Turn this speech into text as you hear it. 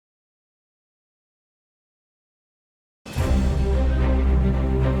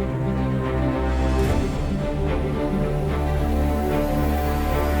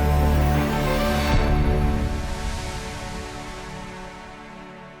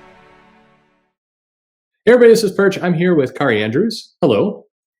Hey everybody, this is Perch. I'm here with Kaare Andrews. Hello.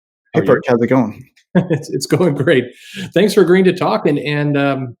 How Hey, are Perk, you? how's it going? It's going great. Thanks for agreeing to talk. And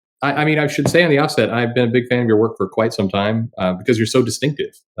I should say on the offset, I've been a big fan of your work for quite some time because you're so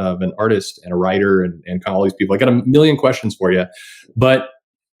distinctive of an artist and a writer and kind of all these people. I got a million questions for you. But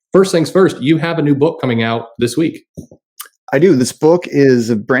first things first, you have a new book coming out this week. I do. This book is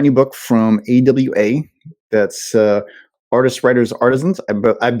a brand new book from AWA. That's Artists, Writers, Artisans,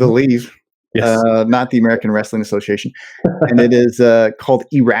 I believe, Yes. not the American Wrestling Association. And it is called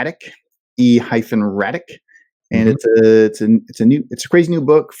Erratic, E-Radic. And Mhm. it's a crazy new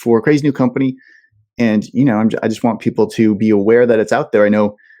book for a crazy new company. And I just want people to be aware that it's out there. I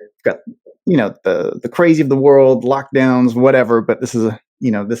know we've got the crazy of the world, lockdowns, whatever. But this is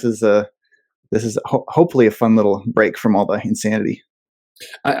hopefully a fun little break from all the insanity.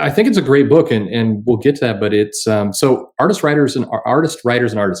 I think it's a great book, and we'll get to that. But it's so artist writers and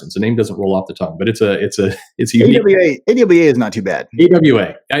artisans. The name doesn't roll off the tongue, but it's a unique AWA is not too bad.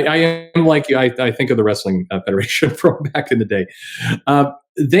 AWA. I am like you. I think of the Wrestling Federation from back in the day.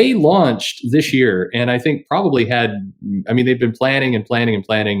 They launched this year, and I think probably had. I mean, they've been planning and planning and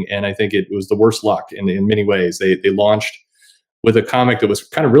planning, and I think it was the worst luck in many ways. They launched with a comic that was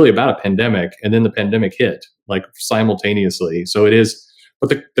kind of really about a pandemic, and then the pandemic hit like simultaneously. So it is, but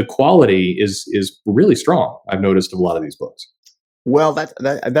the quality is really strong. I've noticed of a lot of these books. Well,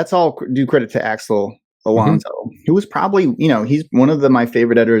 that's all due credit to Axel Hmm. Alonso, who was probably he's one of my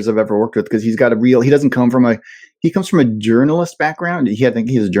favorite editors I've ever worked with because he's got a real. He comes from a journalist background. I think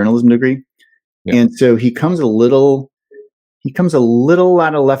he has a journalism degree, Yeah. and so he comes a little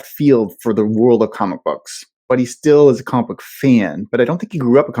out of left field for the world of comic books, but he still is a comic book fan. But I don't think he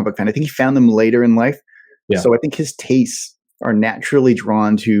grew up a comic book fan. I think he found them later in life. Yeah. So I think his tastes are naturally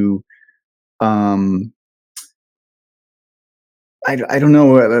drawn to, um, I don't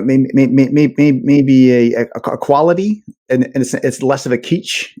know, maybe a quality, and it's less of a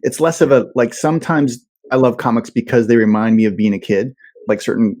kitsch. It's less of a like. Sometimes I love comics because they remind me of being a kid, like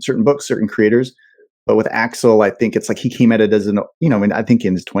certain books, certain creators. But with Axel, I think it's like he came at it as I think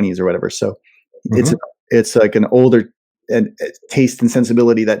in his 20s or whatever. So it's Hmm. it's like an older taste and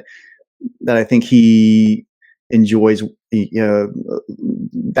sensibility that I think he enjoys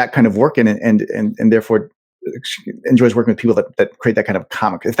that kind of work and therefore enjoys working with people that create that kind of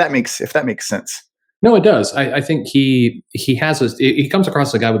comic. If that makes sense. No, it does. I think he comes across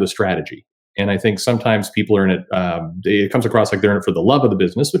as a guy with a strategy, and I think sometimes people are in it. It comes across like they're in it for the love of the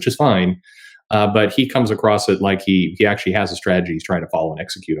business, which is fine. But he comes across it like he actually has a strategy he's trying to follow and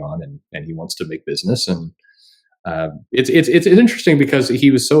execute on, and he wants to make business. And it's interesting because he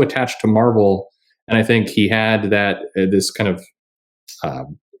was so attached to Marvel, and I think he had that this kind of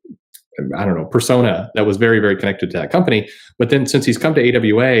um, I don't know, persona that was very, very connected to that company. But then since he's come to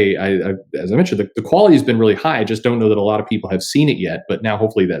AWA, as I mentioned, the quality has been really high. I just don't know that a lot of people have seen it yet, but now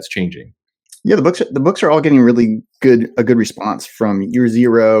hopefully that's changing. Yeah, the books are all getting really a good response from Year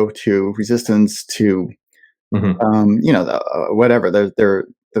Zero to Resistance to Hmm. whatever. The,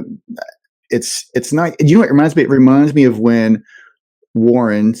 it's not. What it reminds me? It reminds me of when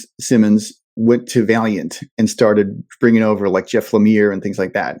Warren Simmons went to Valiant and started bringing over like Jeff Lemire and things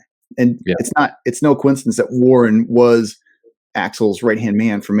like that. And Yeah. it's no coincidence that Warren was Axel's right hand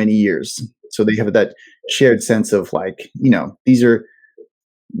man for many years. So they have that shared sense of like, these are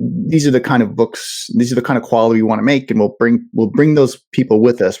the kind of books, these are the kind of quality we want to make, and we'll bring those people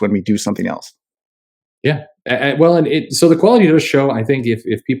with us when we do something else. Yeah. Well, so the quality does show. I think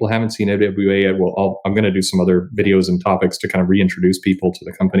if people haven't seen AWA yet, I'm going to do some other videos and topics to kind of reintroduce people to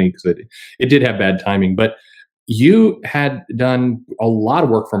the company because it did have bad timing. But you had done a lot of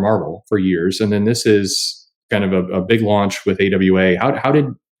work for Marvel for years, and then this is kind of a big launch with AWA. How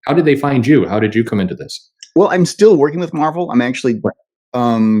did they find you? How did you come into this? Well, I'm still working with Marvel. I'm actually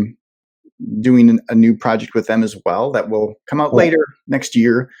um, doing a new project with them as well that will come out Oh, later next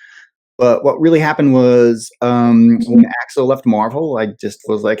year. But what really happened was when Axel left Marvel, I just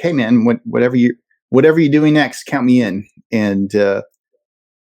was like, "Hey, man, whatever you're doing next, count me in." And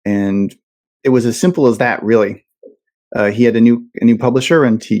it was as simple as that, really. He had a new publisher,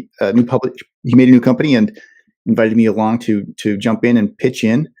 and he made a new company and invited me along to jump in and pitch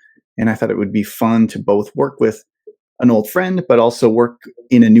in. And I thought it would be fun to both work with an old friend, but also work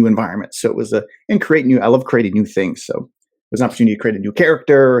in a new environment. So it was and create new. I love creating new things. So there's an opportunity to create a new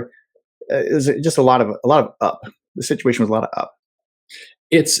character. It was just a lot of up. The situation was a lot of up.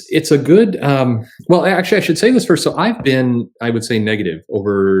 it's a good. Well, actually, I should say this first. So I've been, I would say, negative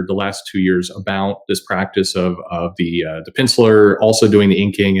over the last 2 years about this practice of the penciler also doing the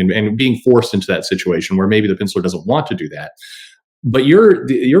inking and being forced into that situation where maybe the penciler doesn't want to do that. but you're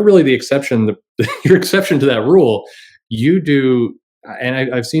really the exception. You're exception to that rule. You do,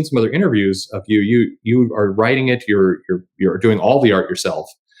 and I've seen some other interviews of you. You are writing it. You're doing all the art yourself,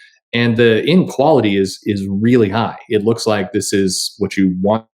 and the inequality is really high. It looks like this is what you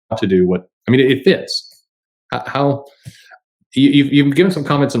want to do. It fits. How you've given some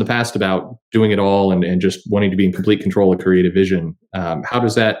comments in the past about doing it all and just wanting to be in complete control of creative vision. How'd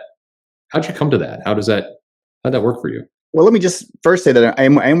you come to that? How'd that work for you? Well, let me just first say that I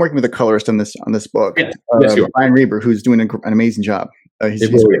am working with a colorist on this book. Yeah. Yes, you are. Brian Reber, who's doing an amazing job.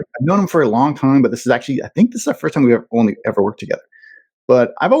 He's Really great. I've known him for a long time, but this is actually, I think this is the first time we've only ever worked together.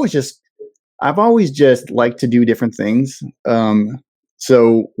 But I've always just liked to do different things.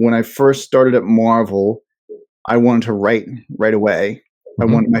 So when I first started at Marvel, I wanted to write right away.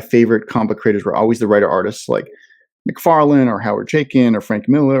 Mm-hmm. My favorite comic creators were always the writer artists like McFarlane or Howard Chaykin or Frank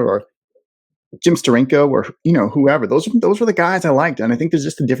Miller or Jim Steranko or whoever. Those were the guys I liked, and I think there's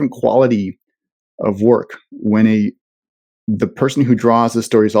just a different quality of work when the person who draws the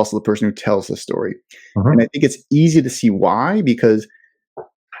story is also the person who tells the story. Uh-huh. And I think it's easy to see why, because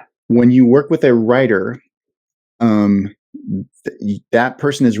when you work with a writer, that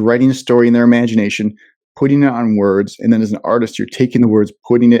person is writing a story in their imagination, putting it on words, and then as an artist, you're taking the words,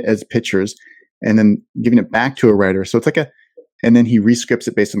 putting it as pictures, and then giving it back to a writer. So it's like and then he rescripts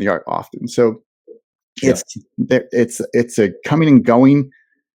it based on the art often. So it's a coming and going,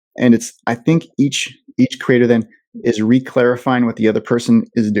 and I think each creator then is re-clarifying what the other person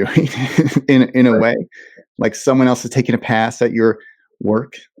is doing in a way, like someone else is taking a pass at your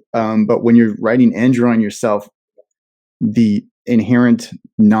work. But when you're writing and drawing yourself, the inherent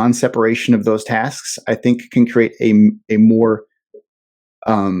non-separation of those tasks, I think, can create a more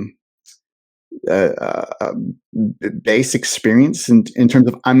base experience in terms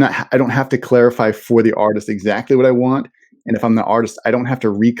of I don't have to clarify for the artist exactly what I want, and if I'm the artist, I don't have to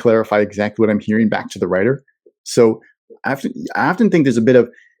re-clarify exactly what I'm hearing back to the writer. So I often think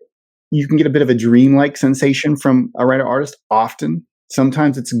you can get a bit of a dreamlike sensation from a writer artist. Often,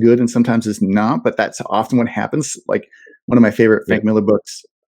 sometimes it's good and sometimes it's not, but that's often what happens. Like one of my favorite Frank Miller books.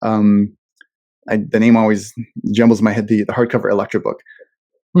 The name always jumbles in my head. The hardcover Electra book.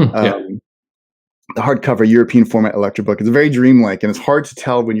 The hardcover European format Electra book. It's very dreamlike, and it's hard to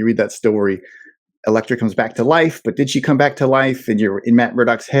tell when you read that story. Electra comes back to life, but did she come back to life? And you're in Matt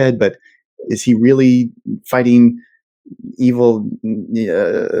Murdock's head, but is he really fighting evil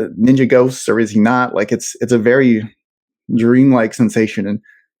ninja ghosts, or is he not? Like it's a very dreamlike sensation,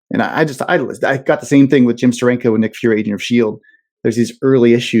 and I got the same thing with Jim Steranko and Nick Fury, Agent of S.H.I.E.L.D. There's these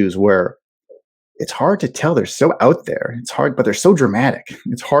early issues where it's hard to tell. They're so out there. It's hard, but they're so dramatic.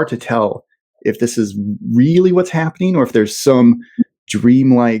 It's hard to tell if this is really what's happening or if there's some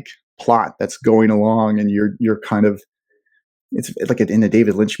dreamlike plot that's going along, and you're kind of it's like in a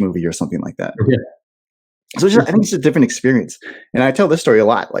David Lynch movie or something like that. Yeah. So I think it's a different experience, and I tell this story a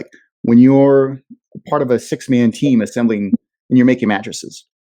lot. Like when you're part of a 6-man team assembling and you're making mattresses.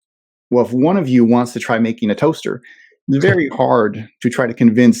 Well, if one of you wants to try making a toaster, it's very hard to try to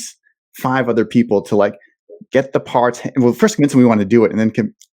convince 5 other people to like get the parts. Well, first convince them we want to do it, and then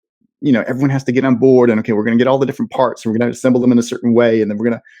everyone has to get on board. And okay, we're going to get all the different parts, and we're going to assemble them in a certain way, and then we're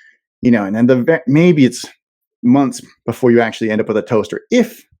going to, and then maybe it's months before you actually end up with a toaster.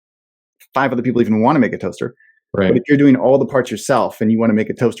 If 5 other people even want to make a toaster, right? But if you're doing all the parts yourself and you want to make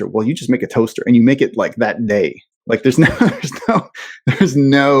a toaster, well, you just make a toaster and you make it like that day. Like there's no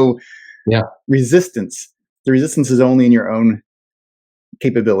resistance. The resistance is only in your own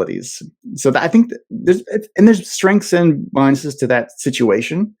capabilities. So I think there's strengths and minuses to that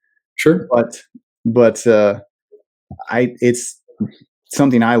situation. Sure, but it's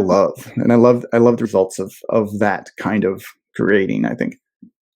something I love, and I love the results of that kind of creating, I think.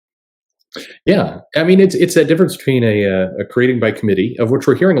 Yeah, it's that difference between a creating by committee, of which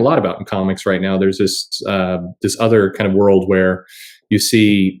we're hearing a lot about in comics right now. There's this other kind of world where you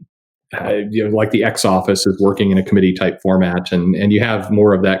see, like the X Office is working in a committee type format, and you have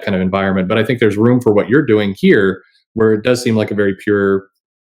more of that kind of environment. But I think there's room for what you're doing here, where it does seem like a very pure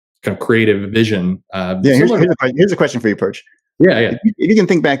kind of creative vision. Here's a question for you, Perch. Yeah. If you can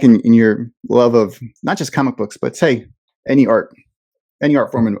think back in your love of not just comic books, but say any art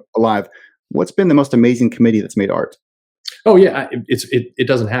form alive, what's been the most amazing committee that's made art? Oh yeah, it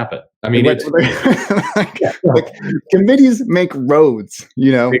doesn't happen. Like committees make roads.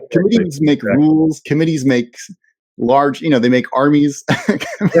 Committees make rules. Committees make large. They make armies.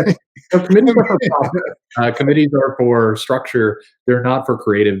 Committees are for structure. They're not for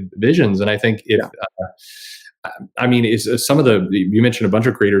creative visions. And I think is some of you mentioned a bunch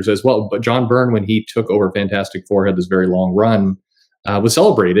of creators as well, but John Byrne, when he took over Fantastic Four, had this very long run was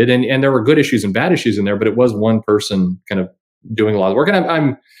celebrated, and there were good issues and bad issues in there, but it was one person kind of doing a lot of work.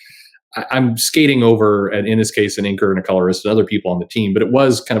 And I'm skating over, and in this case, an inker and a colorist and other people on the team, but it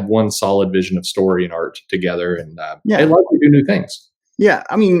was kind of one solid vision of story and art together, and they Yeah. love to do new things. Yeah.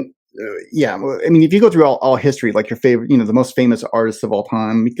 I mean, yeah. Well, I mean, if you go through all history, like your favorite, the most famous artists of all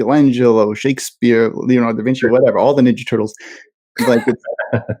time, Michelangelo, Shakespeare, Leonardo da Vinci, whatever, all the Ninja Turtles, like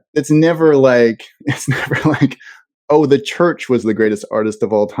it's never like, oh, the church was the greatest artist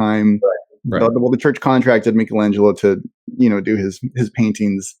of all time. Right. Well, the church contracted Michelangelo to, do his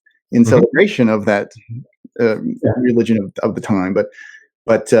paintings in Mhm. celebration of that religion of the time. But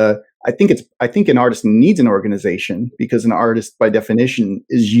I think an artist needs an organization, because an artist, by definition,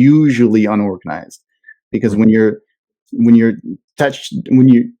 is usually unorganized. Because when you're touched,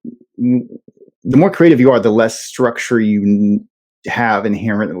 the more creative you are, the less structure you have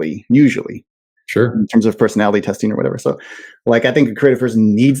inherently, usually, Sure. in terms of personality testing or whatever. So, like, I think a creative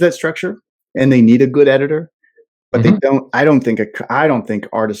person needs that structure, and they need a good editor. But they Mhm. don't. I don't think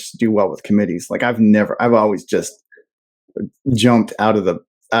artists do well with committees. Like, I've always just jumped out of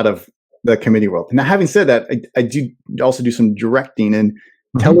the committee world. Now, having said that, I do also do some directing, and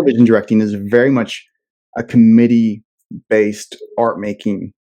Mhm. television directing is very much a committee based art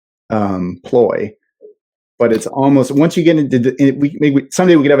making ploy. But it's almost, once you get into maybe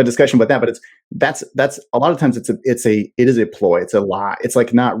someday we could have a discussion about that. But that's a lot of times it is a ploy. It's a lie. It's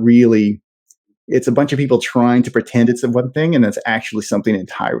like not really. It's a bunch of people trying to pretend it's one thing, and it's actually something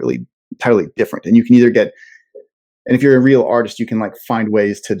entirely different. And you can either get, and if you're a real artist, you can like find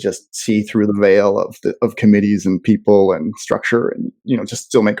ways to just see through the veil of committees and people and structure, and just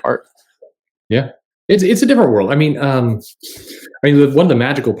still make art. Yeah, it's a different world. One of the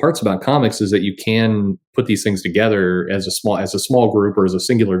magical parts about comics is that you can put these things together as a small group or as a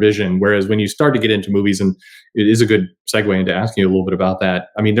singular vision. Whereas when you start to get into movies, and it is a good segue into asking you a little bit about that.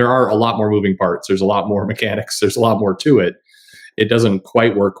 I mean, there are a lot more moving parts. There's a lot more mechanics. There's a lot more to it. It doesn't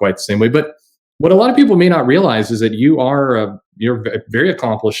quite work quite the same way. But what a lot of people may not realize is that you're a very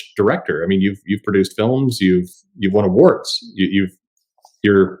accomplished director. I mean, you've produced films. You've won awards.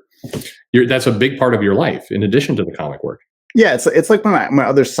 You're that's a big part of your life in addition to the comic work. Yeah, it's like my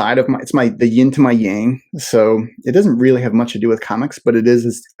other side of the yin to my yang. So it doesn't really have much to do with comics, but it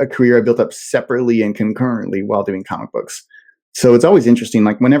is a career I built up separately and concurrently while doing comic books. So it's always interesting.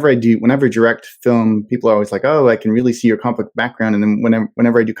 Like whenever I direct film, people are always like, "Oh, I can really see your comic book background." And then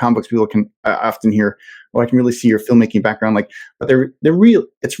whenever I do comic books, people can often hear, "Oh, I can really see your filmmaking background." Like, but they're real.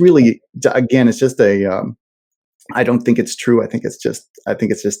 It's really, again, it's just a. I don't think it's true. I think it's just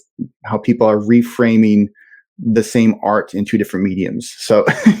how people are reframing the same art in two different mediums. So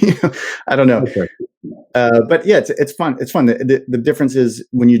I don't know. Okay. But yeah, it's fun. It's fun. The difference is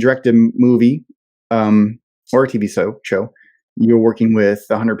when you direct a movie or a TV show, you're working with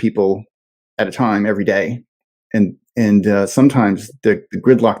 100 people at a time every day, and sometimes the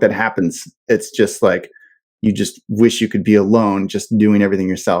gridlock that happens, it's just like you just wish you could be alone, just doing everything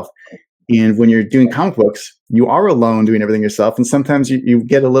yourself. And when you're doing comic books, you are alone doing everything yourself. And sometimes you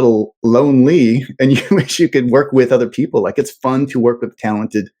get a little lonely, and you wish you could work with other people. Like, it's fun to work with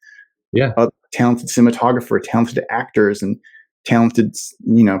Yeah. talented cinematographer, talented actors, and talented,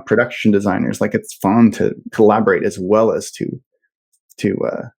 production designers. Like, it's fun to collaborate as well as to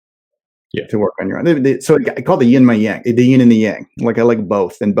Yeah. to work on your own. So I call the yin my yang, the yin and the yang. Like, I like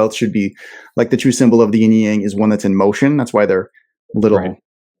both, and both should be like, the true symbol of the yin and yang is one that's in motion. That's why they're little Right.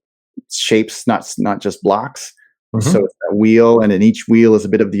 shapes, not just blocks. So Mhm. it's that wheel, and in each wheel is a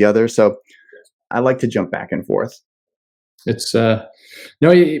bit of the other. So I like to jump back and forth. It's no,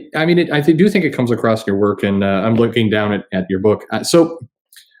 I do think it comes across in your work, and I'm looking down at your book. So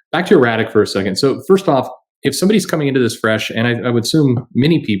back to erratic for a second. So first off, if somebody's coming into this fresh, and I would assume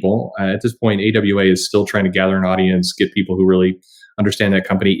many people at this point, AWA is still trying to gather an audience, get people who really understand that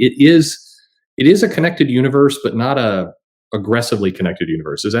company. It is a connected universe, but not a aggressively connected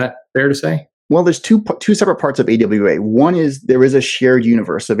universe. Is that fair to say? Well, there's two separate parts of AWA. One is there is a shared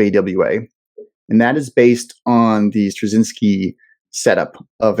universe of AWA, and that is based on the Straczynski setup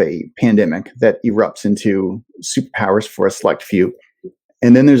of a pandemic that erupts into superpowers for a select few.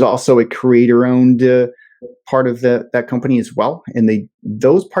 And then there's also a creator-owned part of that company as well. And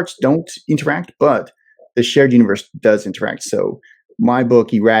those parts don't interact, but the shared universe does interact. So my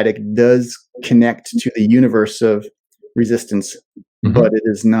book, Erratic, does connect to the universe of Resistance, Mhm. but it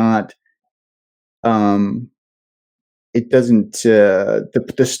is not. It doesn't.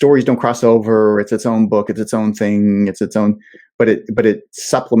 The stories don't cross over. It's its own book. It's its own thing. It's its own. But it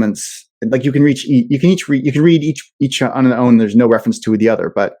supplements. Like, you can read each on its own. There's no reference to the other,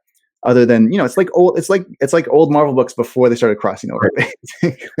 but other than, it's like old Marvel books before they started crossing over. It's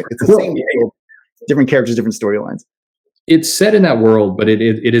the same world, different characters, different storylines. It's set in that world, but it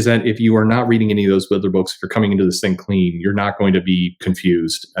is that if you are not reading any of those other books, if you're coming into this thing clean, you're not going to be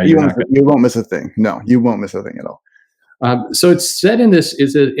confused. You won't miss a thing. No, you won't miss a thing at all. So it's set in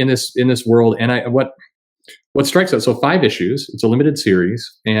this world, and what strikes out. So 5 issues. It's a limited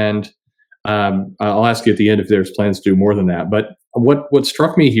series, and I'll ask you at the end if there's plans to do more than that. But what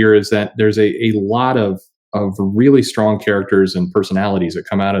struck me here is that there's a lot of really strong characters and personalities that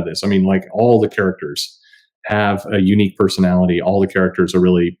come out of this. I mean, like, all the characters have a unique personality. All the characters are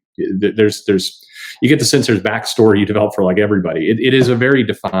really, there's you get the sense there's backstory you develop for like everybody. It is a very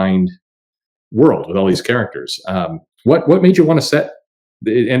defined world with all these characters. What made you want to set?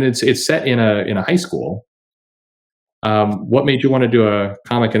 And it's set in a high school. What made you want to do a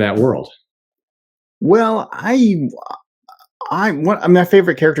comic in that world? Well, my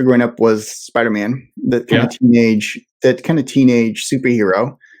favorite character growing up was Spider-Man, that kind of teenage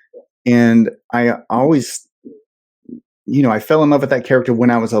superhero, and I always, I fell in love with that character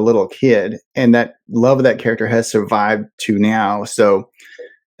when I was a little kid, and that love of that character has survived to now. So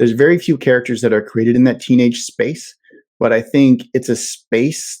there's very few characters that are created in that teenage space, but I think it's a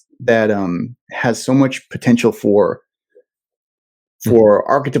space that has so much potential for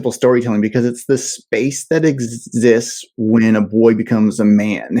archetypal storytelling, because it's the space that exists when a boy becomes a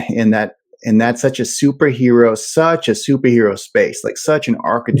man, and that's such a superhero space, like such an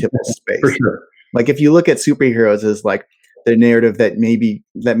archetypal space. For sure. Like, if you look at superheroes as like the narrative that maybe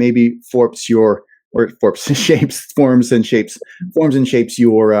forms and shapes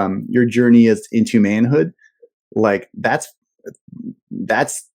your journey as into manhood, like that's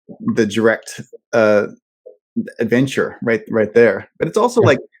the direct adventure right there. But it's also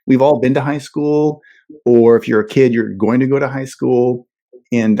like, we've all been to high school, or if you're a kid, you're going to go to high school,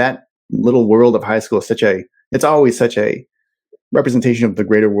 and that little world of high school is it's always such a representation of the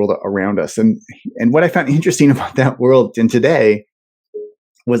greater world around us. And what I found interesting about that world in today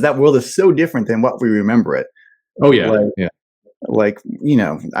was that world is so different than what we remember it. Oh yeah. Like,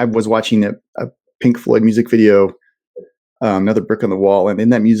 I was watching a Pink Floyd music video, Another Brick on the Wall, and in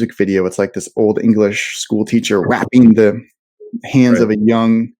that music video, it's like this old English school teacher wrapping the hands of a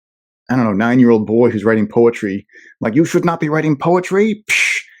young, I don't know, 9-year-old boy who's writing poetry. Like, you should not be writing poetry.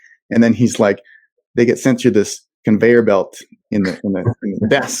 Psh! And then he's like, they get sent through this conveyor belt in the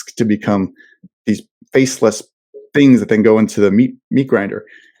desk to become these faceless things that then go into the meat grinder.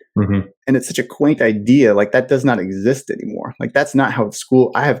 Mm-hmm. And it's such a quaint idea. Like, that does not exist anymore. Like, that's not how school.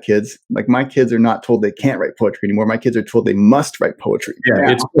 I have kids. Like, my kids are not told they can't write poetry anymore. My kids are told they must write poetry.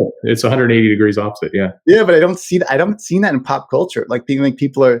 Yeah, it's cool. It's 180 degrees opposite. Yeah. Yeah, but I don't see that. I don't see that in pop culture. Like,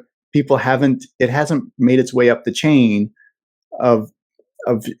 it hasn't made its way up the chain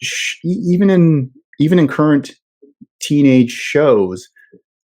even in current teenage shows.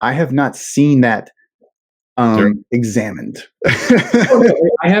 I have not seen that examined.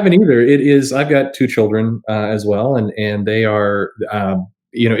 I haven't either. I've got 2 children as well, and they are,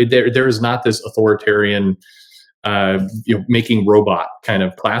 there is not this authoritarian, making robot kind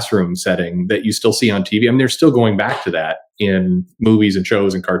of classroom setting that you still see on TV. I mean, they're still going back to that in movies and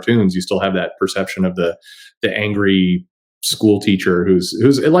shows and cartoons. You still have that perception of the angry school teacher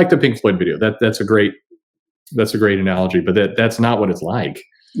who's like the Pink Floyd video. That's a great analogy, but that's not what it's like.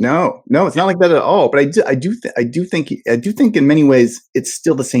 No, it's not like that at all. But I do think in many ways it's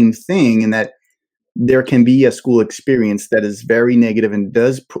still the same thing, in that there can be a school experience that is very negative and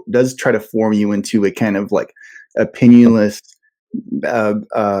does try to form you into a kind of like opinionless,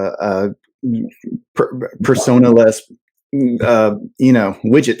 personaless,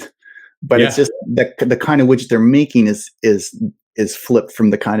 widget. But it's just the kind of widget they're making is flipped from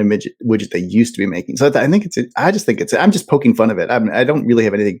the kind of widget they used to be making. So I'm just poking fun of it. I don't really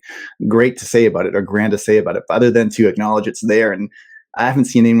have anything great to say about it or grand to say about it, other than to acknowledge it's there. And I haven't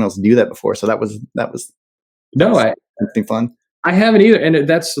seen anyone else do that before. So that was something fun. I haven't either. And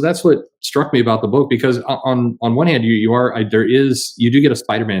that's what struck me about the book, because on one hand, you do get a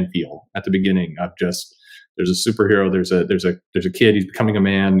Spider-Man feel at the beginning of just, there's a superhero, there's a kid, he's becoming a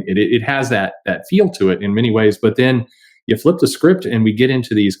man. It has that feel to it in many ways, but then you flip the script and we get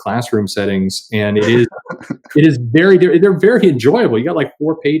into these classroom settings, and they're very enjoyable. You got like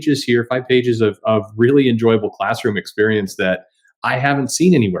 4 pages here, 5 pages of really enjoyable classroom experience that I haven't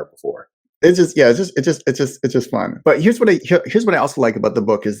seen anywhere before. It's just fun. But here's what I also like about the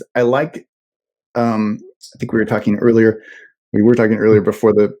book is I like, I think we were talking earlier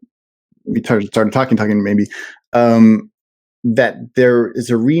before we started talking maybe, that there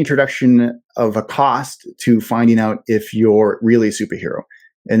is a reintroduction of a cost to finding out if you're really a superhero.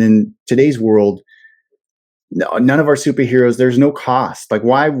 And in today's world, no, none of our superheroes, there's no cost. Like,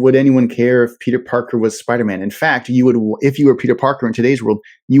 why would anyone care if Peter Parker was Spider-Man? In fact, if you were Peter Parker in today's world,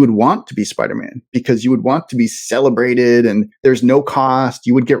 you would want to be Spider-Man because you would want to be celebrated and there's no cost.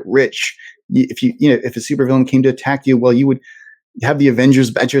 You would get rich. If a supervillain came to attack you, well, you would have the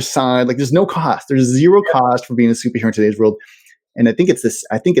Avengers at your side. Like, there's no cost. There's zero cost for being a superhero in today's world. And I think it's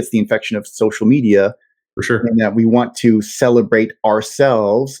the infection of social media, For sure. and that we want to celebrate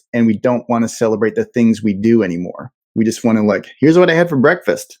ourselves and we don't want to celebrate the things we do anymore. We just want to, like, here's what I had for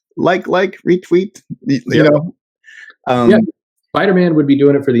breakfast. Like, retweet, Yeah. Spider-Man would be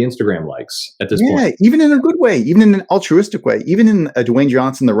doing it for the Instagram likes at this point. even in a good way, even in an altruistic way, even in a Dwayne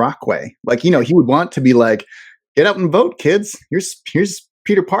Johnson, The Rock way. Like, he would want to be like, get out and vote, kids. Here's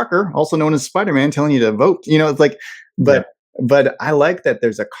Peter Parker, also known as Spider-Man, telling you to vote. It's like, but I like that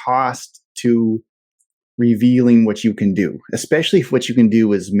there's a cost to revealing what you can do, especially if what you can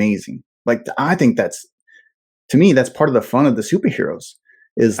do is amazing. Like, I think to me, that's part of the fun of the superheroes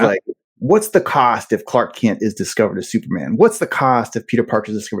is like, what's the cost if Clark Kent is discovered as Superman? What's the cost if Peter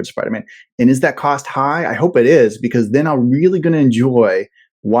Parker is discovered as Spider-Man? And is that cost high? I hope it is, because then I'm really going to enjoy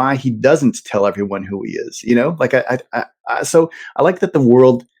why he doesn't tell everyone who he is. Like, so I like that the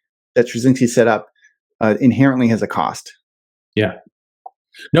world that Straczynski set up inherently has a cost. Yeah.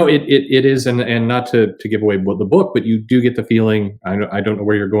 No, it is, and not to give away the book, but you do get the feeling. I don't know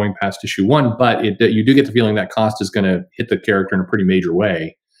where you're going past issue 1, but you do get the feeling that cost is going to hit the character in a pretty major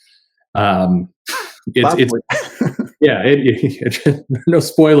way. It's yeah. No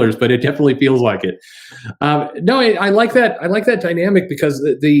spoilers, but it definitely feels like it. No, I like that. I like that dynamic because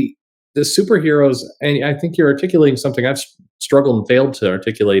the superheroes, and I think you're articulating something I've struggled and failed to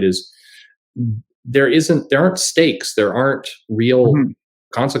articulate, is there aren't stakes, there aren't real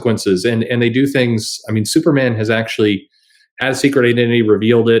consequences, and they do things. I mean, Superman has actually had a secret identity,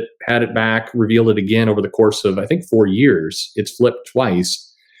 revealed it, had it back, revealed it again over the course of, I think, 4 years. It's flipped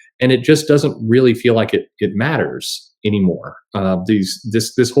twice, and it just doesn't really feel like it matters anymore.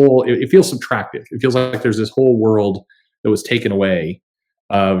 This whole, it feels subtractive. It feels like there's this whole world that was taken away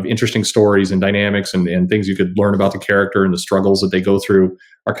of interesting stories and dynamics and things you could learn about the character and the struggles that they go through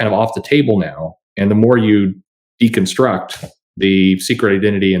are kind of off the table now. And the more you deconstruct the secret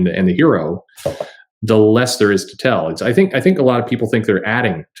identity and the hero, the less there is to tell. I think a lot of people think they're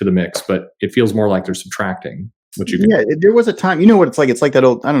adding to the mix, but it feels more like they're subtracting. There was a time, you know what it's like? It's like that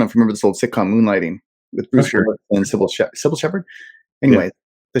old, I don't know if you remember this old sitcom Moonlighting with Bruce Willis and Sybil Shepherd. Anyway,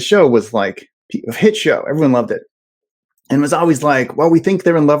 the show was like a hit show. Everyone loved it. And it was always like, well, we think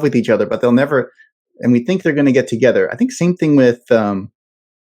they're in love with each other, but they'll never, and we think they're going to get together. I think same thing with,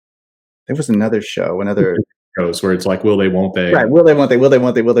 there was another shows where it's like, will they, won't they? Right. Will they, won't they? Will they,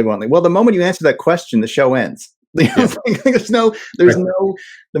 won't they? Will they, won't they? Well, the moment you answer that question, the show ends. There's no,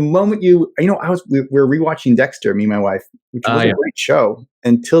 the moment we were rewatching Dexter, me and my wife, which was a great show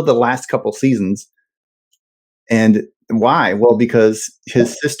until the last couple seasons. And why? Well, because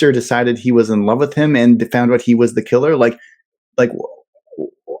his sister decided he was in love with him and found out he was the killer. Like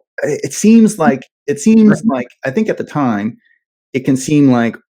it seems like, I think at the time it can seem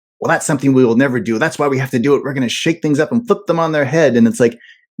like, well, that's something we will never do. That's why we have to do it. We're going to shake things up and flip them on their head. And it's like,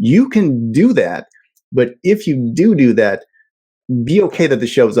 you can do that. But if you do that, be okay that the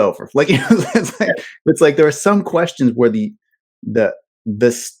show's over. Like, it's like there are some questions where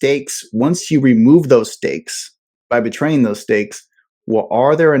the stakes, once you remove those stakes by betraying those stakes, well,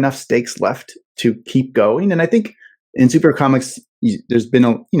 are there enough stakes left to keep going? And I think in super comics, there's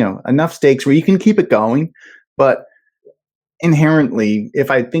been enough stakes where you can keep it going. But inherently,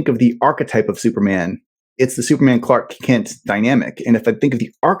 if I think of the archetype of Superman, it's the Superman Clark Kent dynamic. And if I think of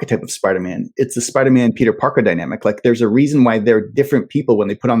the archetype of Spider-Man, it's the Spider-Man Peter Parker dynamic. Like, there's a reason why they're different people when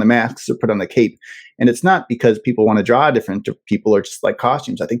they put on the masks or put on the cape. And it's not because people want to draw different people or just like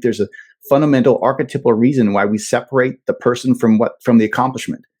costumes. I think there's a fundamental archetypal reason why we separate the person from the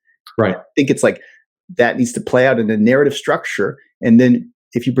accomplishment. Right. I think it's like that needs to play out in a narrative structure. And then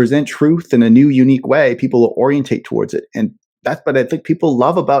if you present truth in a new, unique way, people will orientate towards it. And that's what I think people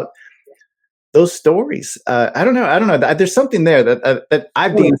love about those stories. I don't know. There's something there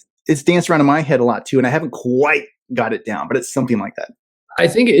that it's danced around in my head a lot too, and I haven't quite got it down, but it's something like that. I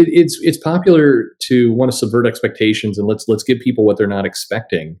think it's popular to want to subvert expectations and let's give people what they're not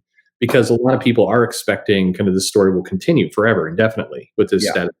expecting, because a lot of people are expecting kind of this story will continue forever, indefinitely with this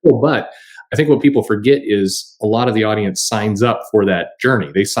status quo. But I think what people forget is a lot of the audience signs up for that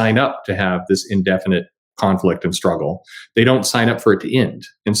journey. They sign up to have this indefinite conflict and struggle. They don't sign up for it to end.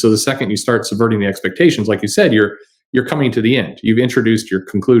 And so the second you start subverting the expectations, like you said, you're coming to the end. You've introduced your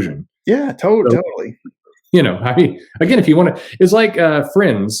conclusion. Yeah, totally. I mean, again, if you want to, it's like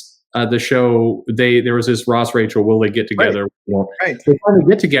Friends. The show, there was this Ross Rachel, will they get Right, together? Well, right. they finally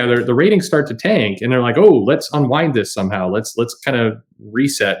get together, the ratings start to tank, and they're like, oh, let's unwind this somehow. Let's kind of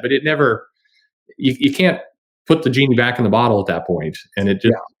reset. But it never, you can't put the genie back in the bottle at that point. And it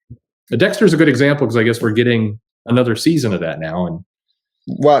just, Yeah. Dexter's a good example because I guess we're getting another season of that now. And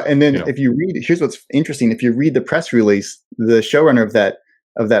Well, and then you know, if you read, here's what's interesting. If you read the press release, the showrunner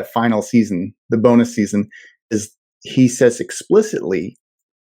of that final season, the bonus season, is he says explicitly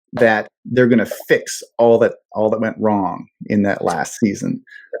that they're going to fix all that went wrong in that last season.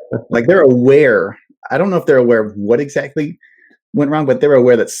 Like they're aware. I don't know if they're aware of what exactly went wrong, but they're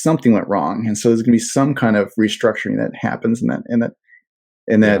aware that something went wrong, and so there's going to be some kind of restructuring that happens in that.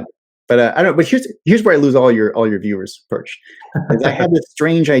 yeah, But I don't. But here's where I lose all your viewers, Perch. Is I had this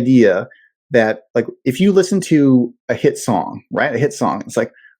strange idea that, like, if you listen to a hit song, right, a hit song, it's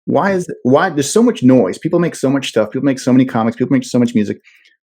like, why there's so much noise? People make so much stuff. People make so many comics. People make so much music.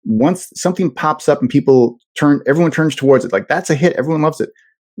 Once something pops up and everyone turns towards it, like that's a hit. Everyone loves it.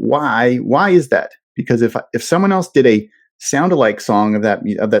 Why? Why is that? Because if someone else did a sound-alike song of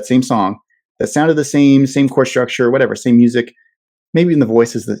that same song that sounded the same chord structure, whatever, same music, maybe even the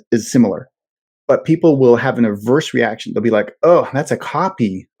voice is similar, but people will have an adverse reaction. They'll be like, "Oh, that's a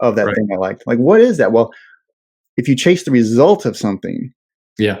copy of that right. thing I liked." Like, what is that? Well, if you chase the result of something,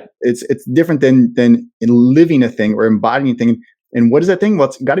 Yeah, it's different than in living a thing or embodying a thing. And what is that thing? Well,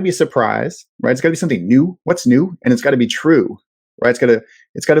 it's got to be a surprise, right? It's got to be something new. What's new? And it's got to be true, right? It's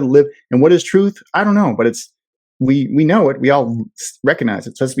got to live. And what is truth? I don't know, but we know it. We all recognize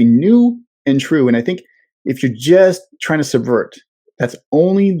it. So it has to be new and true. And I think if you're just trying to subvert, that's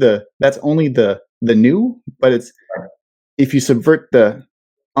only the new. But it's if you subvert the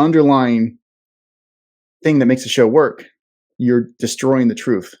underlying thing that makes the show work, you're destroying the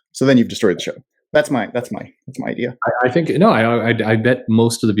truth. So then you've destroyed the show. That's my idea. I think no. I bet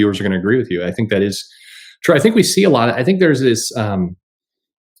most of the viewers are going to agree with you. I think that is true. I think we see a lot. I think there's this.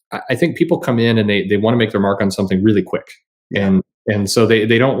 I think people come in and they want to make their mark on something really quick, Yeah. and so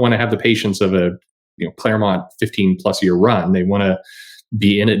they don't want to have the patience of a Claremont 15+ year run. They want to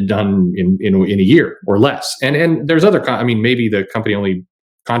be in it done in a year or less. And there's other. I mean, maybe the company only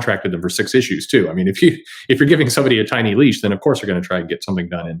contracted them for 6 issues too. I mean, if you're giving somebody a tiny leash, then of course they're going to try and get something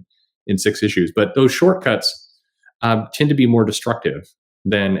done in 6 issues. But those shortcuts tend to be more destructive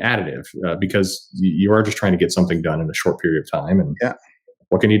than additive because you are just trying to get something done in a short period of time. And Yeah.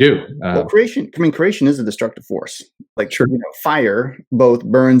 what can you do? Well, creation is a destructive force. Like, Sure. fire both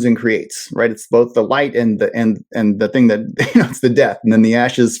burns and creates, right? It's both the light and the thing that it's the death, and then the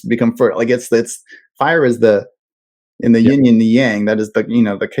ashes become fertile. Like it's fire is in the yin and the yang. That is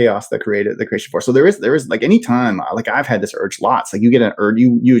the chaos that created the creation force. So there is like any time, like I've had this urge lots. Like you get an urge,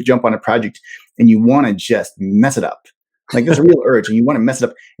 you jump on a project and you want to just mess it up. Like there's a real urge and you want to mess it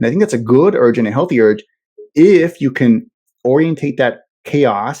up. And I think that's a good urge and a healthy urge if you can orientate that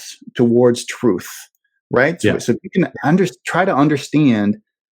chaos towards truth, right? Yeah. So you can try to understand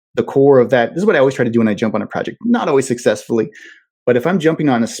the core of that. This is what I always try to do when I jump on a project. Not always successfully, but if I'm jumping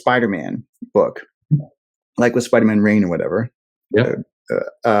on a Spider-Man book, like with Spider-Man Reign or whatever, Yeah.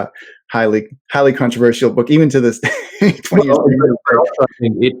 highly controversial book, even to this 20 years later.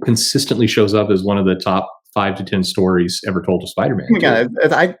 It consistently shows up as one of the top 5 to 10 stories ever told of Spider-Man. Oh my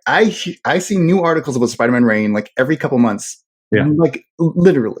God, I see new articles about Spider-Man Reign like every couple months. Yeah. Like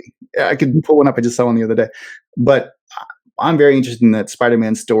literally, I could pull one up. I just saw one the other day, but I'm very interested in that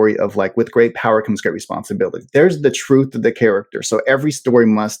Spider-Man story of like, with great power comes great responsibility. There's the truth of the character. So every story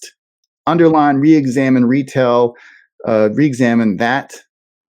must underline, re-examine, retell, re-examine that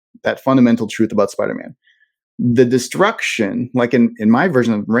fundamental truth about Spider-Man. The destruction, like in my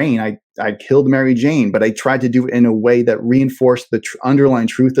version of Reign, I killed Mary Jane, but I tried to do it in a way that reinforced the underlying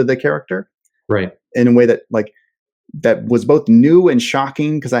truth of the character. Right. In a way that that was both new and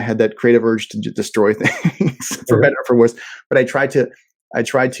shocking because I had that creative urge to destroy things for better or for worse. But I tried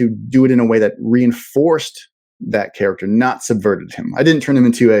to do it in a way that reinforced that character, not subverted him. I didn't turn him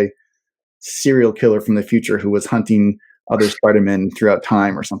into a serial killer from the future who was hunting other Spider-Men throughout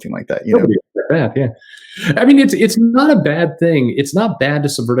time or something like that. Yeah. I mean, it's not a bad thing. It's not bad to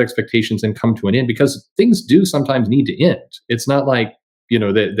subvert expectations and come to an end because things do sometimes need to end. It's not like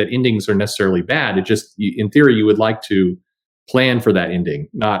that endings are necessarily bad. It just, in theory, you would like to plan for that ending,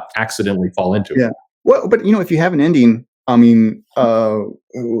 not accidentally fall into it. Yeah. Well, but if you have an ending, I mean,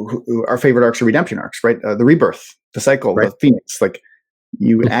 our favorite arcs are redemption arcs, right? The rebirth, the cycle, right. The Phoenix. Like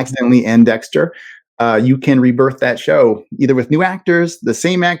you accidentally end Dexter, you can rebirth that show either with new actors, the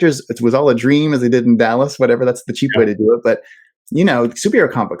same actors. It was all a dream as they did in Dallas, whatever. That's the cheap way to do it. But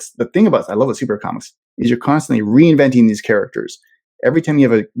superhero comics, the thing about I love the superhero comics is you're constantly reinventing these characters. Every time you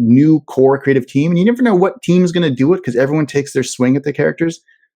have a new core creative team, and you never know what team is going to do it because everyone takes their swing at the characters.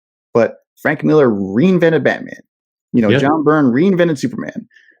 But Frank Miller reinvented Batman. Yeah. John Byrne reinvented Superman.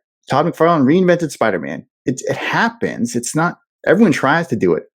 Todd McFarlane reinvented Spider-Man. It happens. It's not everyone tries to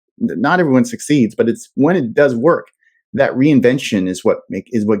do it. Not everyone succeeds, but it's when it does work. That reinvention is what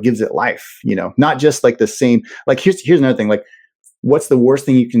gives it life. Not just like the same. Like here's another thing. Like, what's the worst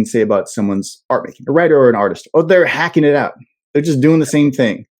thing you can say about someone's art making? A writer or an artist? Oh, they're hacking it out. They're just doing the same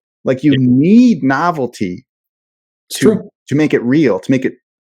thing. Like you need novelty to make it real, to make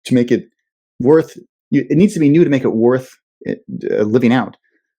it worth. It needs to be new to make it worth living out.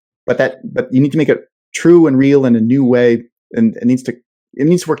 But you need to make it true and real in a new way, and it needs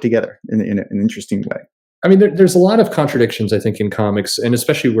to work together in an interesting way. I mean, there's a lot of contradictions, I think, in comics, and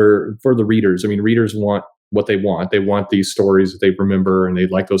especially for the readers. I mean, readers want what they want. They want these stories that they remember, and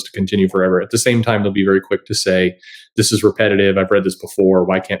they'd like those to continue forever. At the same time, they'll be very quick to say, "This is repetitive. I've read this before.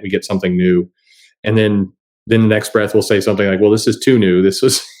 Why can't we get something new?" And then the next breath will say something like, "Well, this is too new. This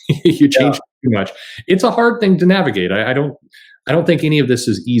was you changed too much." It's a hard thing to navigate. I don't think any of this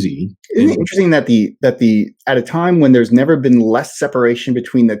is easy. Isn't it interesting that at a time when there's never been less separation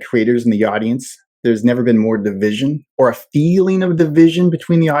between the creators and the audience, there's never been more division or a feeling of division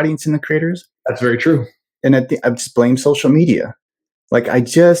between the audience and the creators? That's very true. And I just blame social media. Like, I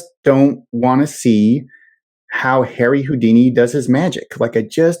just don't want to see how Harry Houdini does his magic. Like, I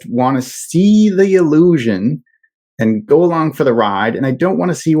just want to see the illusion and go along for the ride. And I don't want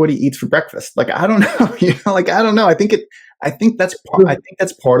to see what he eats for breakfast. Like, I don't know. I don't know. I think that's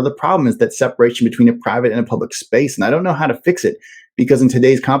part of the problem, is that separation between a private and a public space. And I don't know how to fix it, because in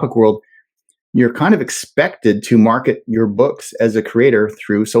today's comic world, you're kind of expected to market your books as a creator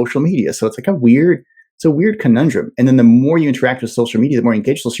through social media. So it's like a weird conundrum. And then the more you interact with social media, the more you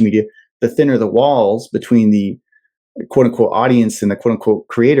engage with social media, the thinner the walls between the quote unquote audience and the quote unquote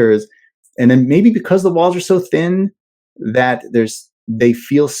creators. And then maybe because the walls are so thin that they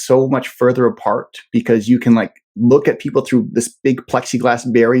feel so much further apart, because you can like look at people through this big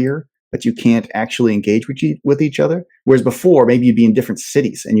plexiglass barrier, but you can't actually engage with each other. Whereas before, maybe you'd be in different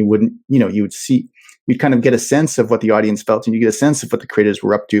cities and you wouldn't, you'd kind of get a sense of what the audience felt, and you get a sense of what the creators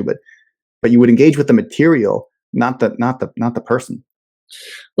were up to, but you would engage with the material, not the person.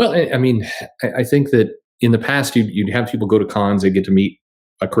 Well, I mean, I think that in the past, you'd have people go to cons and get to meet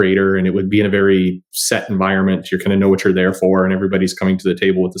a creator, and it would be in a very set environment. You kind of know what you're there for, and everybody's coming to the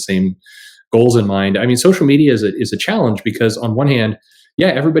table with the same goals in mind. I mean, social media is a challenge, because on one hand, yeah,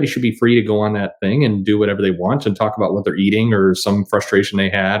 everybody should be free to go on that thing and do whatever they want and talk about what they're eating or some frustration they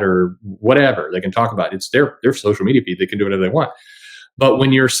had or whatever they can talk about. It's their social media feed. They can do whatever they want. But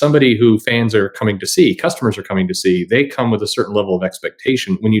when you're somebody who fans are coming to see, customers are coming to see, they come with a certain level of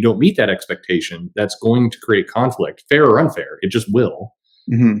expectation. When you don't meet that expectation, that's going to create conflict, fair or unfair. It just will.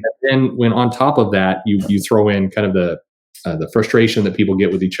 Mm-hmm. And then when on top of that, you throw in kind of the frustration that people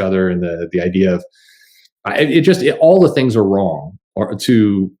get with each other, and the idea of all the things are wrong, or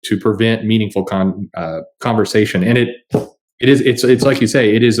to prevent meaningful conversation. And it's like you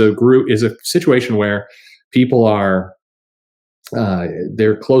say, it is a situation where people are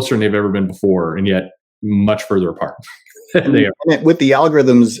they're closer than they've ever been before, and yet much further apart than they are. With the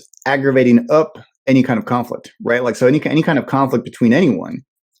algorithms aggravating up any kind of conflict, right? Like, so any kind of conflict between anyone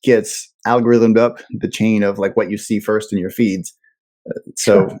gets algorithmed up the chain of like what you see first in your feeds.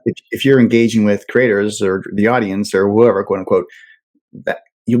 So sure. if you're engaging with creators or the audience or whoever, quote unquote, that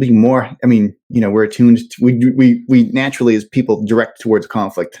you'll be more. I mean, we're attuned. We naturally, as people, direct towards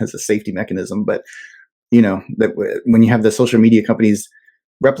conflict as a safety mechanism, but that when you have the social media companies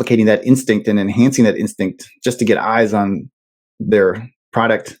replicating that instinct and enhancing that instinct just to get eyes on their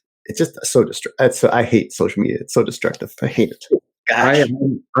product, it's just so destructive. I hate social media. It's so destructive. I hate it. Gosh.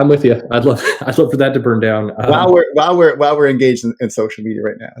 I'm with you. I'd love for that to burn down. While we're engaged in social media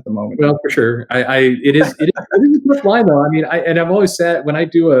right now at the moment. Well, for sure. It is a tough line though. I mean, I've always said, when I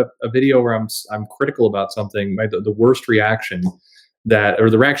do a video where I'm critical about something, the worst reaction or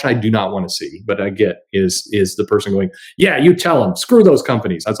the reaction I do not want to see, but I get is the person going, "Yeah, you tell them, screw those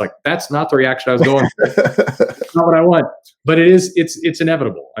companies." I was like, that's not the reaction I was going for. That's not what I want. But it's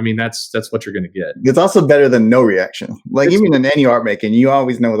inevitable. I mean, that's what you're going to get. It's also better than no reaction. Like, even in any art making, you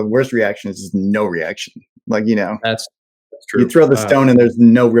always know the worst reaction is just no reaction. Like, that's true. You throw the stone and there's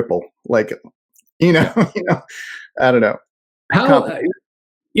no ripple. Like, I don't know. How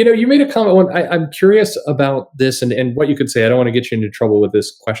you made a comment. I'm curious about this and what you could say. I don't want to get you into trouble with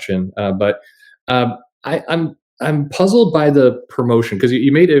this question, but I'm puzzled by the promotion, because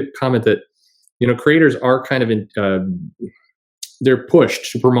you made a comment that creators are kind of they're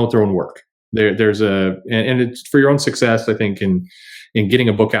pushed to promote their own work. There's and it's for your own success, I think, in getting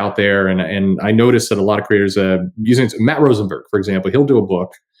a book out there. And I noticed that a lot of creators using Matt Rosenberg, for example, he'll do a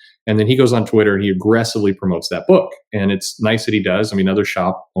book, and then he goes on Twitter and he aggressively promotes that book. And it's nice that he does. I mean, other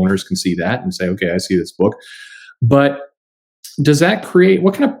shop owners can see that and say, okay, I see this book. But does that create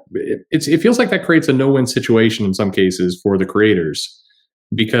what kind of? It feels like that creates a no-win situation in some cases for the creators,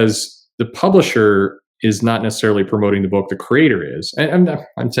 because the publisher is not necessarily promoting the book, the creator is. And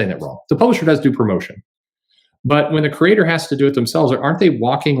I'm saying that wrong. The publisher does do promotion. But when the creator has to do it themselves, aren't they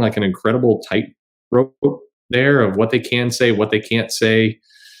walking like an incredible tightrope there of what they can say, what they can't say,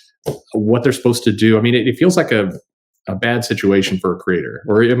 what they're supposed to do? I mean, it feels like a bad situation for a creator.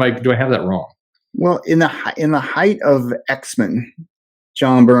 Or do I have that wrong? Well, in the height of X-Men,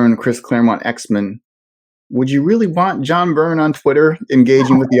 John Byrne, Chris Claremont X-Men, would you really want John Byrne on Twitter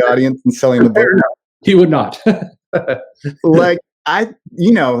engaging with the audience and selling the book? He would not. Like,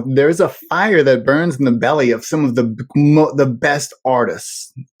 there's a fire that burns in the belly of some of the best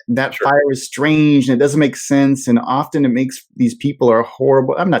artists. That Sure. fire is strange and it doesn't make sense, and often it makes these people are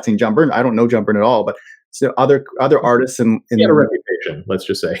horrible. I'm not saying John Byrne. I don't know John Byrne at all, but so other artists in He had a reputation, let's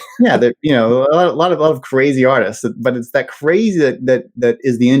just say. yeah, that a lot of crazy artists, but it's that crazy that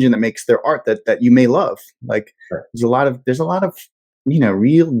is the engine that makes their art that you may love. Like Sure. there's a lot of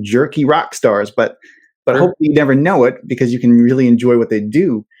real jerky rock stars, but Sure. hopefully you never know it because you can really enjoy what they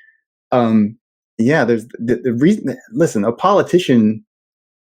do. There's the reason. Listen, a politician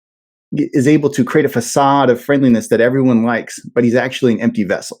is able to create a facade of friendliness that everyone likes, but he's actually an empty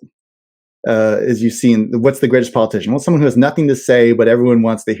vessel. As you've seen, what's the greatest politician? Well, someone who has nothing to say, but everyone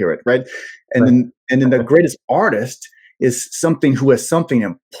wants to hear it, right? And then the greatest artist is something who has something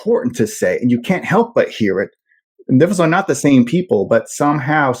important to say, and you can't help but hear it. And those are not the same people, but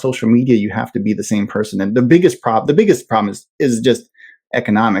somehow social media, you have to be the same person. And the biggest problem is just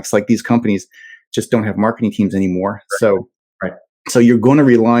economics. Like, these companies just don't have marketing teams anymore. Right. So you're going to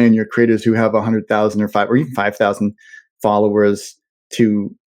rely on your creators who have 100,000 or even 5,000 followers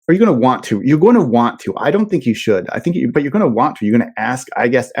or you're going to want to. You're going to want to. I don't think you should. But you're going to want to. You're going to ask. I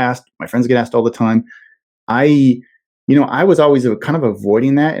guess asked. My friends get asked all the time. I was always kind of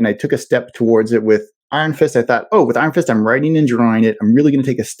avoiding that, and I took a step towards it with Iron Fist. I thought, with Iron Fist, I'm writing and drawing it. I'm really going to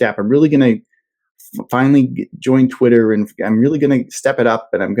take a step. I'm really going to finally join Twitter, and I'm really going to step it up,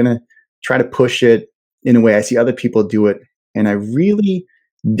 and I'm going to try to push it in a way I see other people do it. And I really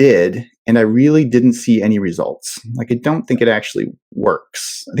did, and I really didn't see any results. Like, I don't think it actually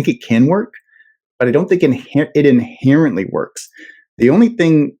works. I think it can work, but I don't think it inherently works. The only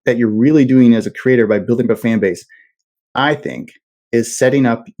thing that you're really doing as a creator by building up a fan base, I think, is setting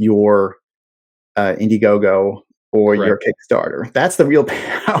up your Indiegogo or Right. your Kickstarter. That's the real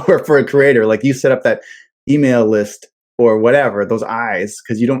power for a creator. Like, you set up that email list or whatever, those eyes,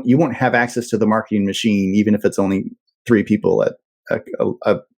 because you won't have access to the marketing machine, even if it's only 3 people at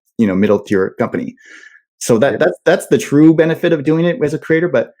a middle tier company. So that's the true benefit of doing it as a creator.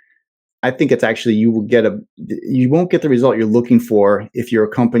 But I think it's actually, you won't get the result you're looking for if you're a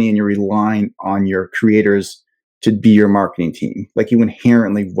company and you're relying on your creators to be your marketing team. Like, you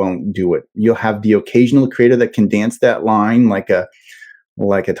inherently won't do it. You'll have the occasional creator that can dance that line, like a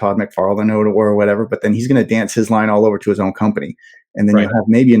Todd McFarlane or whatever, but then he's going to dance his line all over to his own company. And then Right. you'll have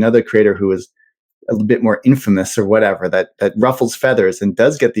maybe another creator who is a little bit more infamous or whatever, that ruffles feathers and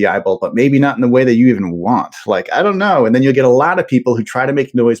does get the eyeball, but maybe not in the way that you even want. Like, I don't know. And then you'll get a lot of people who try to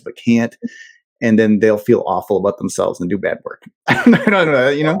make noise but can't, and then they'll feel awful about themselves and do bad work. I don't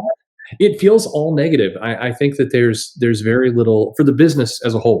know, It feels all negative. I think that there's very little for the business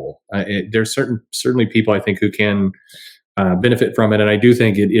as a whole. There's certainly people, I think, who can benefit from it, and I do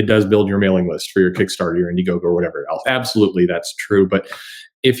think it does build your mailing list for your Kickstarter, your Indiegogo, or whatever else. Absolutely, that's true. But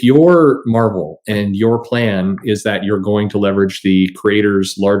if you're Marvel and your plan is that you're going to leverage the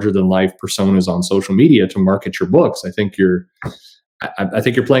creators' larger than life personas on social media to market your books, I think you're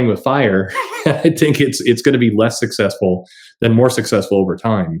playing with fire. I think it's going to be less successful than more successful over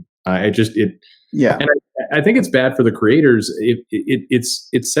time. Yeah. And I think it's bad for the creators.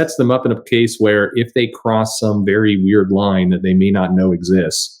 It sets them up in a case where if they cross some very weird line that they may not know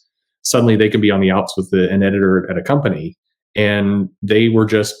exists, suddenly they can be on the outs with an editor at a company, and they were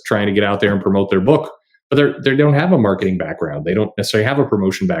just trying to get out there and promote their book, but they don't have a marketing background. They don't necessarily have a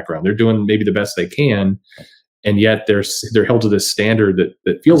promotion background. They're doing maybe the best they can, and yet they're held to this standard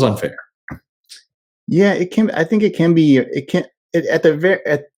that feels unfair. Yeah, it can. I think it can be. It can at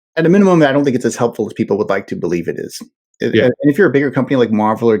a minimum. I don't think it's as helpful as people would like to believe it is. Yeah. And if you're a bigger company like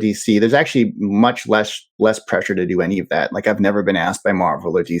Marvel or DC, there's actually much less pressure to do any of that. Like, I've never been asked by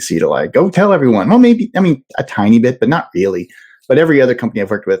Marvel or DC to go tell everyone. Well, maybe, a tiny bit, but not really. But every other company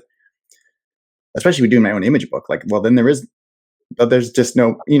I've worked with, especially with doing my own image book, like, well, then there's just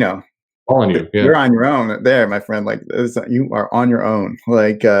no, All on you. Yeah. you're on your own there, my friend. Like, you are on your own.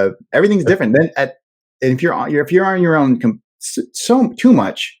 Like, everything's different. Then if you're on your own so too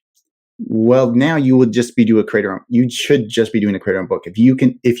much, well, now you would just be doing a creator. You should just be doing a creator-owned book. If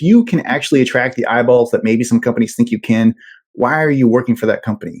you can actually attract the eyeballs that maybe some companies think you can, why are you working for that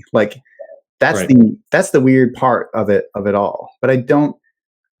company? Like, that's Right. the weird part of it all. But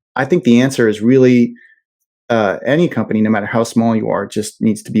I think the answer is really, any company, no matter how small you are, just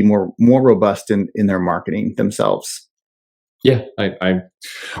needs to be more robust in their marketing themselves. Yeah. I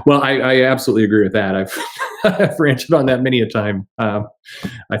absolutely agree with that. I've I've ranted on that many a time. I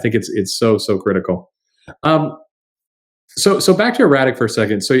think it's so critical. Um, so back to erratic for a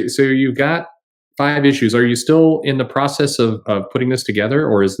second. So you've got 5 issues. Are you still in the process of putting this together,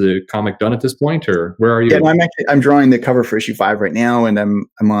 or is the comic done at this point, or where are Yeah, you? no, I'm drawing the cover for issue 5 right now, and I'm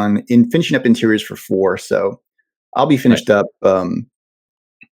finishing up interiors for 4. So I'll be Like, finished up,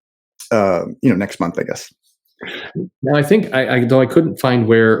 next month, I guess. now I think though I couldn't find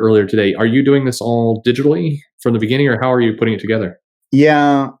where earlier today. Are you doing this all digitally from the beginning, or how are you putting it together?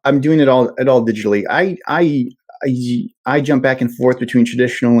 Yeah, I'm doing it all digitally. I jump back and forth between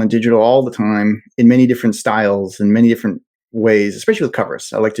traditional and digital all the time in many different styles and many different ways, especially with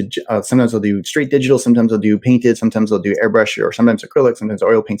covers. I like to sometimes I'll do straight digital, sometimes I'll do painted, sometimes I'll do airbrush, or sometimes acrylic, sometimes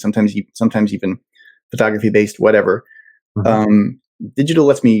oil paint, sometimes even photography based, whatever. Mhm. Um, Digital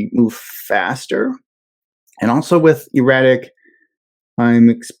lets me move faster, and also with erratic, I'm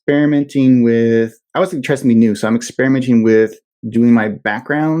experimenting with. I was trying something new, so I'm experimenting with doing my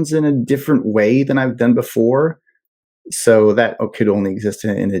backgrounds in a different way than I've done before. So that could only exist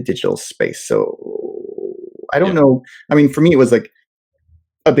in a digital space. So I don't Yeah. know. I mean, for me, it was like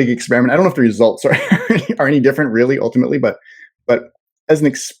a big experiment. I don't know if the results are are any different, really, ultimately, but as an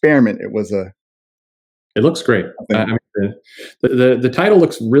experiment, it was It looks great. a I thing. mean, the title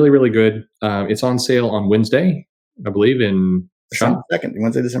looks really good. It's on sale on Wednesday, I believe, in December shop. 2nd,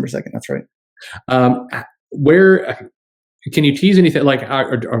 Wednesday, December 2nd. That's right. Where can you tease anything? Like,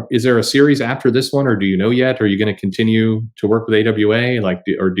 is there a series after this one, or do you know yet? Are you going to continue to work with AWA? Like,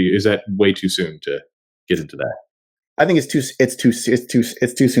 is that way too soon to get into that? I think it's too soon. It's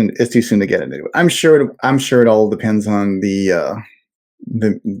too soon to get into it. I'm sure it all depends on the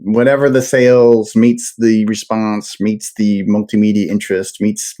whatever the sales meets the response, meets the multimedia interest,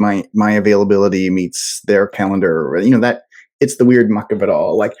 meets my availability, meets their calendar. That it's the weird muck of it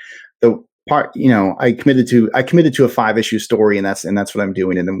all. Like, the part, I committed to a 5 issue story, and that's what I'm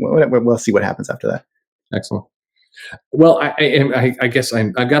doing, and then we'll see what happens after that. Excellent. Well, I guess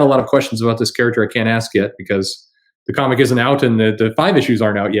I've got a lot of questions about this character I can't ask yet because the comic isn't out and the 5 issues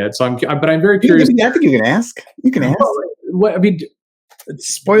aren't out yet. But I'm very curious. I think you can ask. You can ask. Well, what, I mean,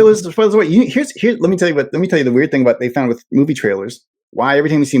 Spoilers away. Let me tell you the weird thing about they found with movie trailers. Why every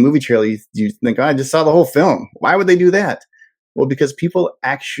time you see a movie trailer, you think, oh, I just saw the whole film. Why would they do that? Well, because people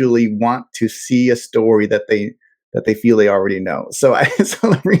actually want to see a story that they feel they already know. So, so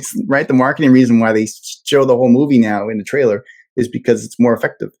the reason, right? The marketing reason why they show the whole movie now in the trailer is because it's more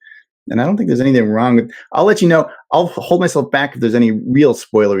effective. And I don't think there's anything wrong with. I'll let you know. I'll hold myself back if there's any real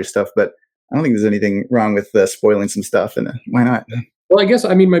spoilery stuff, but I don't think there's anything wrong with spoiling some stuff. And why not? well, I guess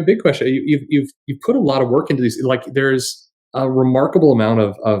I mean my big question. You've put a lot of work into these. Like, there's a remarkable amount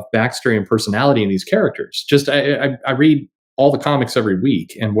of backstory and personality in these characters. Just I read all the comics every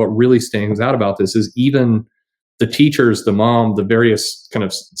week, and what really stands out about this is even the teachers, the mom, the various kind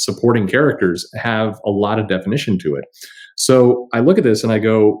of supporting characters have a lot of definition to it. So I look at this and I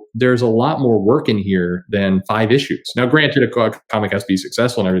go, there's a lot more work in here than 5 issues. Now, granted, a comic has to be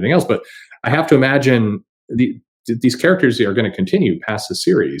successful and everything else, but I have to imagine these characters are going to continue past the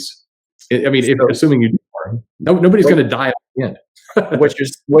series. I mean, So, assuming you do more, nobody's what, going to die at the end.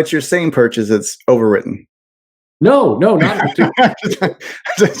 what you're saying, Perch, is it's overwritten. No, not.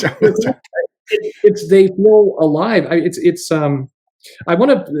 It's they feel alive. I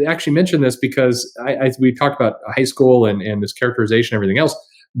want to actually mention this because we talked about high school and this characterization and everything else,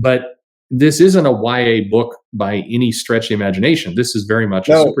 but this isn't a YA book by any stretch of the imagination. This is very much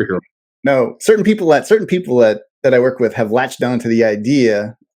a No, superhero. no. Certain people that I work with have latched on to the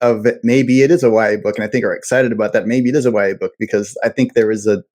idea of it. Maybe it is a YA book, and I think are excited about that. Maybe it is a YA book because I think I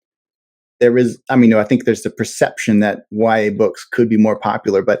think there's the perception that YA books could be more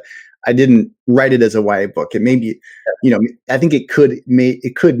popular, but I didn't write it as a YA book. It may be, I think it could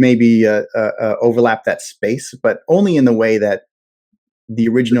maybe overlap that space, but only in the way that the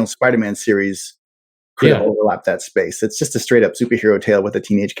original Spider-Man series could have Yeah, overlapped that space. It's just a straight up superhero tale with a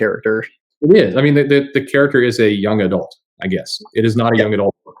teenage character. it is. I mean, the character is a young adult. I guess. It is not a Yeah. young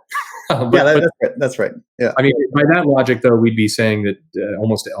adult book. Yeah, But that's right. That's right. Yeah. I mean, by that logic, though, we'd be saying that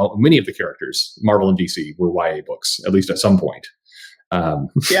many of the characters, Marvel and DC, were YA books, at least at some point.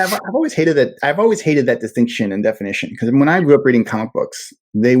 Yeah, I've always hated that. I've always hated that distinction and definition, because when I grew up reading comic books,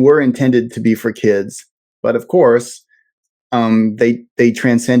 they were intended to be for kids, but of course, they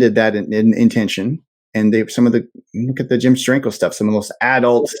transcended that in intention. And some of the, look at the Jim Steranko stuff. Some of the most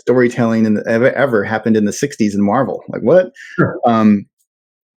adult storytelling ever happened in the '60s in Marvel. Like what? Sure.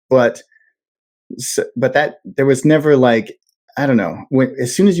 But that there was never like, I don't know.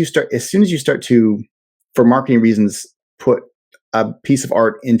 As soon as you start to, for marketing reasons, put a piece of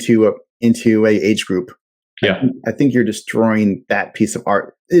art into a age group, Yeah. I think you're destroying that piece of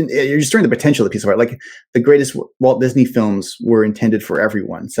art. You're destroying the potential of the piece of art. Like the greatest Walt Disney films were intended for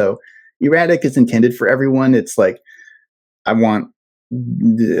everyone. So Erratic is intended for everyone. It's like, I want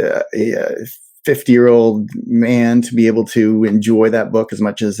a 50-year-old man to be able to enjoy that book as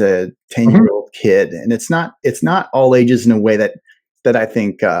much as a 10-year-old kid. And it's not all ages in a way that I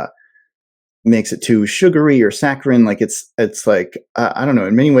think makes it too sugary or saccharine. Like it's like, I don't know.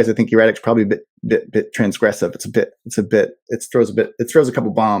 In many ways, I think Erratic's probably a bit transgressive. It throws a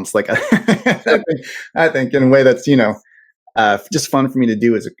couple bombs. Like I think in a way that's, just fun for me to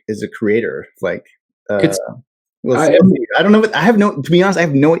do as a creator. Like, It's, I don't know. To be honest, I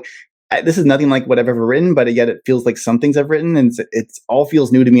have no, this is nothing like what I've ever written, but yet it feels like some things I've written, and it's all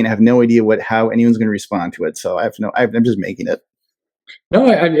feels new to me, and I have no idea how anyone's going to respond to it. So I'm just making it. No,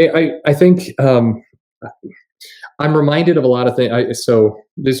 I think I'm reminded of a lot of things. So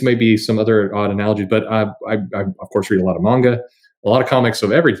this may be some other odd analogy, but I of course read a lot of manga, a lot of comics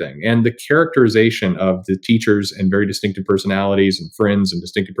of everything, and the characterization of the teachers and very distinctive personalities and friends and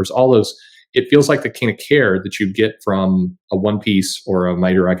distinctive all those. It feels like the kind of care that you get from a One Piece or a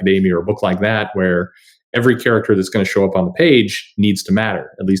My Hero Academia or a book like that, where every character that's going to show up on the page needs to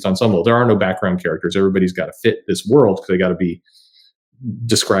matter, at least on some level. There are no background characters. Everybody's got to fit this world because they got to be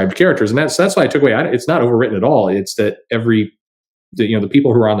described characters, and that's why I took away. It's not overwritten at all. It's that the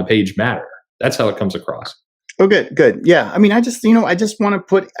people who are on the page matter. That's how it comes across. Oh, good. Yeah. I mean, I just want to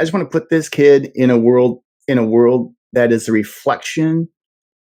put this kid in a world that is a reflection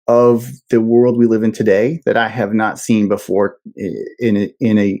of the world we live in today that I have not seen before.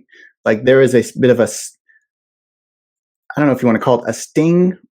 Like there is a bit of I don't know if you want to call it a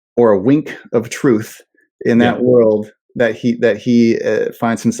sting or a wink of truth in that world that he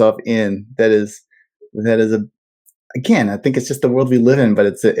finds himself in. That is again, I think it's just the world we live in,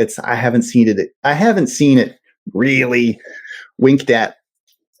 but I haven't seen it really winked at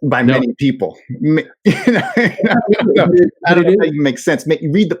by many people. I don't know if that even makes sense.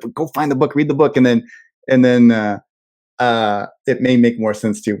 Read the book, go find the book, read the book, and then it may make more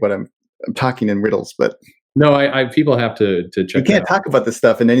sense to what I'm talking in riddles. But no, people have to check. You can't talk about this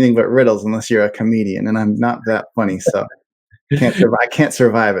stuff in anything but riddles unless you're a comedian, and I'm not that funny, so I can't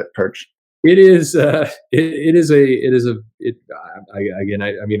survive it, Perch. It is. I mean,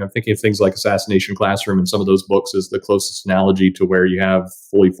 I'm thinking of things like Assassination Classroom, and some of those books is the closest analogy to where you have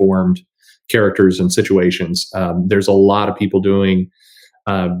fully formed characters and situations. There's a lot of people doing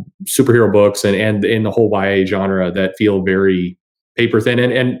superhero books and in the whole YA genre that feel very paper thin.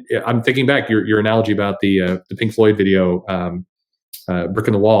 And I'm thinking back your analogy about the Pink Floyd video, "Brick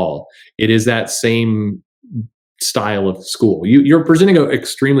in the Wall." It is that same style of school. You're presenting an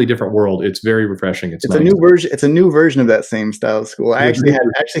extremely different world. It's very refreshing. It's nice. A new version of that same style of school. I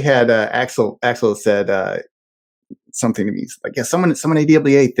actually had Axel said something to me like, yeah, someone at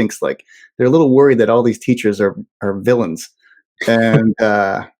AWA thinks like they're a little worried that all these teachers are villains, and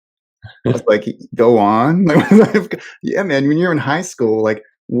I was like, go on. Yeah, man, when you're in high school, like,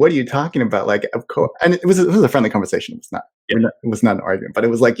 what are you talking about? Like, of course, and it was a friendly conversation. It was not an argument, but it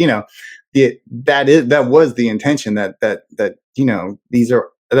was like, that was the intention that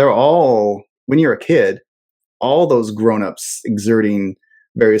they're all, when you're a kid, all those grown-ups exerting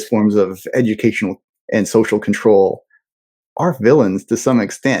various forms of educational and social control are villains to some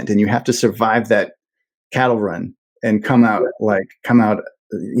extent, and you have to survive that cattle run and come out,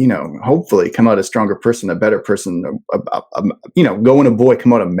 hopefully come out a stronger person, a better person, go in a boy,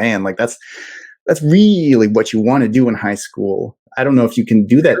 come out a man. Like that's really what you want to do in high school. I don't know if you can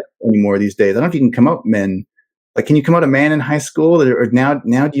do that anymore these days. I don't know if you can come out men. Like, can you come out a man in high school? Or now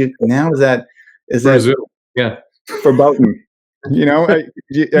is that yeah, for Boughton?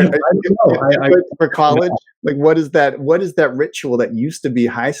 For college, like what is that ritual that used to be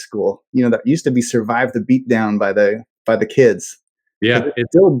high school? That used to be survive the beatdown by the kids. Yeah,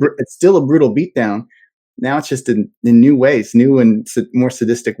 it's still a brutal beatdown. now it's just in new ways, new and more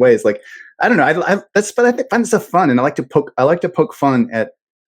sadistic ways. Like, I don't know. But I find stuff fun, and I like to poke fun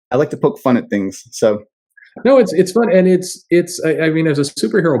at things. So No, it's fun, and I mean, as a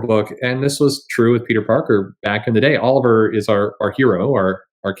superhero book, and this was true with Peter Parker back in the day. Oliver is our hero,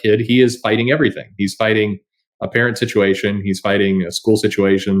 our kid. He is fighting everything. He's fighting a parent situation. He's fighting a school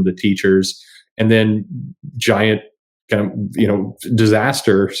situation, the teachers, and then giant kind of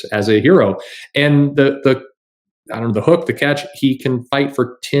disasters as a hero. And the I don't know, the hook, the catch. He can fight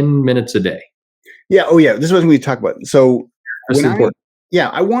for 10 minutes a day. yeah, oh yeah, this is what we talk about. So That's important.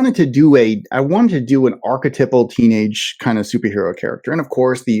 I wanted to do an archetypal teenage kind of superhero character, and of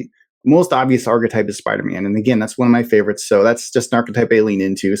course, the most obvious archetype is Spider-Man. And again, that's one of my favorites. So that's just an archetype I lean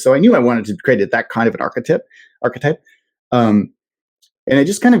into. So I knew I wanted to create that kind of an archetype. And I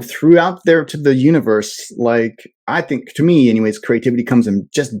just kind of threw out there to the universe. Like, I think, to me, anyways, creativity comes in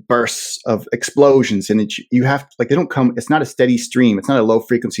just bursts of explosions, and you have like they don't come. It's not a steady stream. It's not a low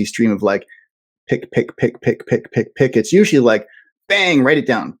frequency stream of like pick. It's usually like bang, write it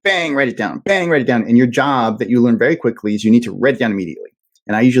down, bang, write it down, bang, write it down. And your job that you learn very quickly is you need to write it down immediately.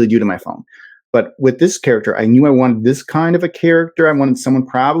 And I usually do it on my phone. But with this character, I knew I wanted this kind of a character. I wanted someone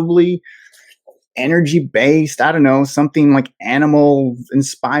probably energy based. I don't know, something like animal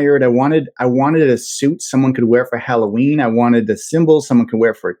inspired. I wanted a suit someone could wear for Halloween. I wanted a symbol someone could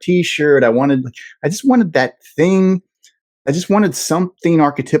wear for a t-shirt. I just wanted that thing. I just wanted something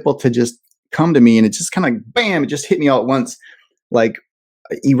archetypal to just come to me. And it just kind of like, bam, it just hit me all at once. Like,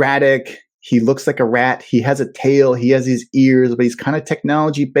 erratic. He looks like a rat. He has a tail. He has his ears, but he's kind of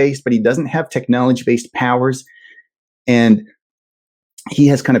technology based, but he doesn't have technology based powers. And he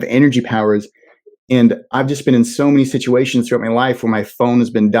has kind of energy powers. And I've just been in so many situations throughout my life where my phone has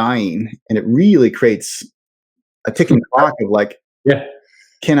been dying, and it really creates a ticking clock of like, Yeah.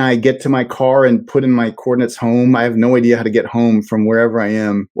 Can I get to my car and put in my coordinates home? I have no idea how to get home from wherever I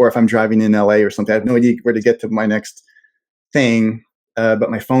am, or if I'm driving in LA or something, I have no idea where to get to my next thing,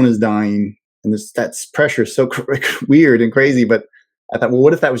 but my phone is dying, and that's pressure is so weird and crazy. But I thought, well,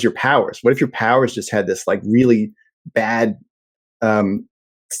 what if that was your powers? What if your powers just had this like really bad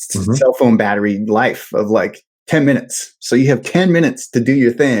cell phone battery life of like 10 minutes? So you have 10 minutes to do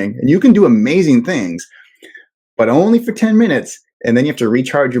your thing, and you can do amazing things, but only for 10 minutes, and then you have to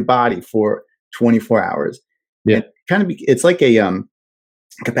recharge your body for 24 hours. Yeah. It's like a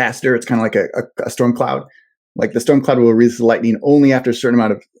capacitor. It's kind of like a storm cloud. Like the storm cloud will release the lightning only after a certain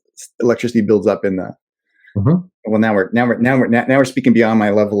amount of electricity builds up in the. Well, now we're speaking beyond my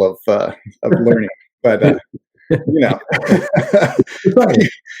level of learning, but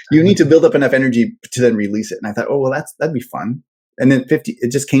you need to build up enough energy to then release it. And I thought, oh well, that'd be fun. And then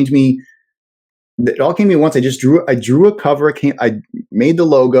it just came to me. It all came to me once. I drew a cover. I made the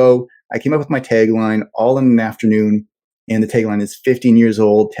logo. I came up with my tagline all in an afternoon, and the tagline is 15 years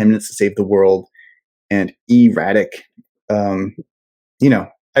old, 10 minutes to save the world. And erratic. I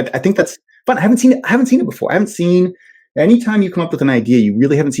think that's fun. I haven't seen it before. I haven't seen. Anytime you come up with an idea you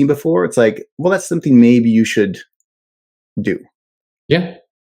really haven't seen before, it's like, well, that's something maybe you should do. Yeah.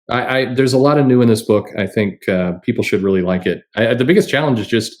 There's a lot of new in this book. I think people should really like it. The biggest challenge is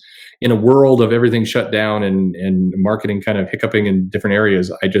just in a world of everything shut down and marketing kind of hiccuping in different areas.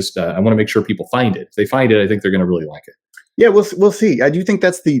 I want to make sure people find it. If they find it, I think they're going to really like it. Yeah, we'll see. I do think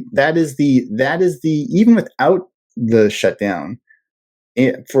that is the even without the shutdown,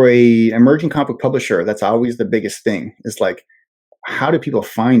 for a emerging comic publisher, that's always the biggest thing. Is like, how do people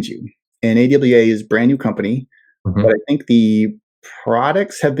find you? And AWA is a brand new company, but I think the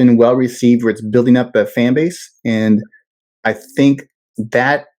products have been well received, where it's building up a fan base, and I think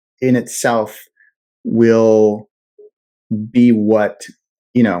that in itself will be what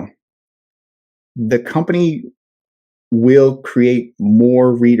the company will create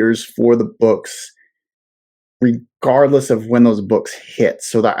more readers for the books regardless of when those books hit.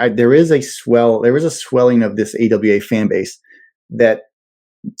 So that there is a swelling of this AWA fan base that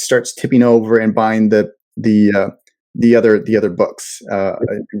starts tipping over and buying the other books,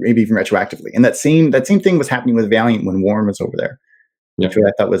 maybe even retroactively. And that same thing was happening with Valiant when Warren was over there, which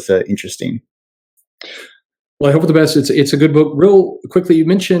I thought was interesting. Well, I hope for the best. It's a good book. Real quickly, you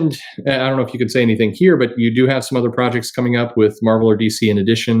mentioned, I don't know if you could say anything here, but you do have some other projects coming up with Marvel or DC in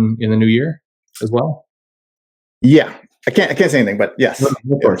addition in the new year as well. Yeah, I can't say anything, but yes, of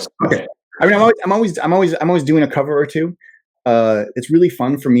course. Okay. I mean, I'm always doing a cover or two. It's really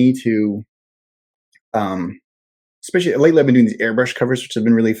fun for me to, especially lately, I've been doing these airbrush covers, which have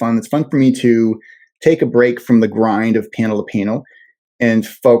been really fun. It's fun for me to take a break from the grind of panel to panel and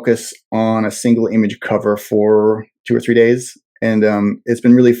focus on a single image cover for 2 or 3 days. And it's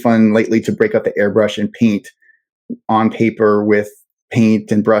been really fun lately to break out the airbrush and paint on paper with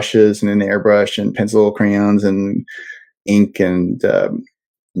paint and brushes and an airbrush and pencil, crayons, and ink, and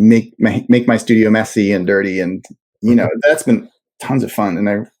make my studio messy and dirty. And that's been tons of fun.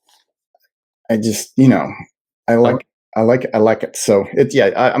 And I just I Oh, like I like it. So it's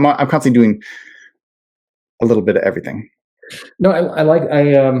I'm constantly doing a little bit of everything. no, I like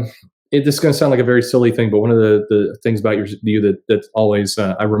this is going to sound like a very silly thing, but one of the things about you that always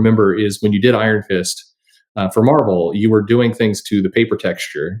I remember is when you did Iron Fist for Marvel, you were doing things to the paper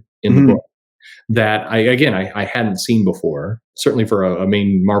texture in the Mhm. book that I hadn't seen before, certainly for a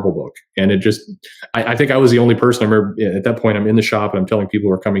main Marvel book. And it just, I think I was the only person. I remember at that point, I'm in the shop and I'm telling people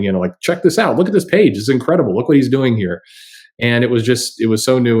who are coming in, like, check this out. Look at this page. It's incredible. Look what he's doing here. And it was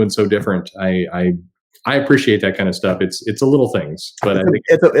so new and so different. I appreciate that kind of stuff. It's a little things, but I think,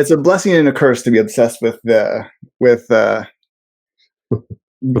 It's a blessing and a curse to be obsessed with with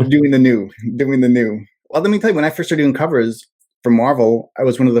doing the new. Well, let me tell you, when I first started doing covers for Marvel, I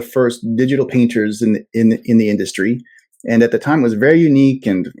was one of the first digital painters in the industry, and at the time it was very unique.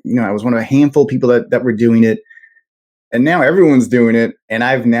 And I was one of a handful of people that were doing it, and now everyone's doing it. And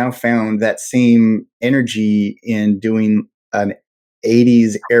I've now found that same energy in doing an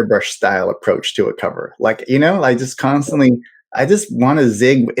 80s airbrush style approach to a cover. Like, I just want to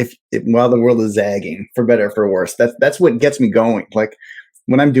zig while the world is zagging, for better or for worse. That's what gets me going. Like,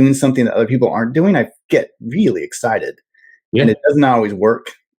 when I'm doing something that other people aren't doing, I get really excited, and yeah. it doesn't always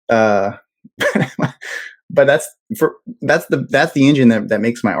work. Uh, but that's the engine that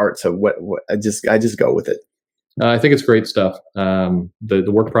makes my art. So what I just go with it. I think it's great stuff. The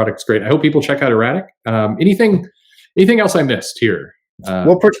work product's great. I hope people check out Erratic. Anything else I missed here?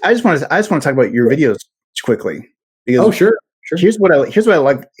 Well, I just want to talk about your videos quickly, because Oh, sure, sure. here's what I like. Here's what I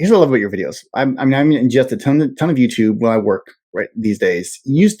love about your videos. I'm in just a ton of YouTube while I work right these days.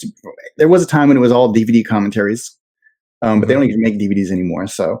 There was a time when it was all DVD commentaries, but they Mhm. don't even make DVDs anymore,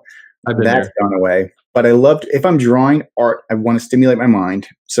 so I've been that's there. gone away. But I loved, if I'm drawing art, I want to stimulate my mind.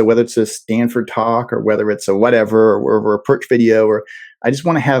 So whether it's a Stanford talk or whether it's a whatever or a perch video, or I just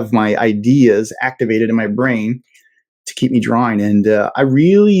want to have my ideas activated in my brain to keep me drawing. And I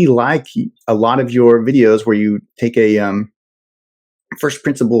really like a lot of your videos where you take a first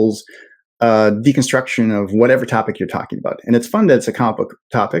principles deconstruction of whatever topic you're talking about. And it's fun that it's a comic book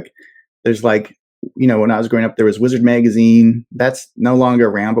topic. There's like, when I was growing up, there was Wizard Magazine. That's no longer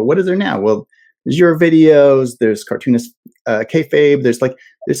around, but what is there now? Well, there's your videos, there's cartoonist kayfabe,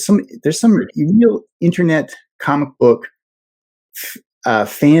 there's some real internet comic book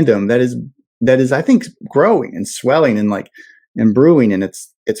fandom that is I think growing and swelling and brewing, and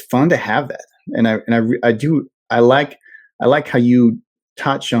it's fun to have that. And I like how you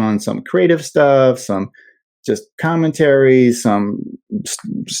touch on some creative stuff, some just commentary, some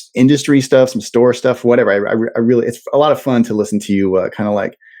industry stuff, some store stuff, whatever. I really, it's a lot of fun to listen to you kind of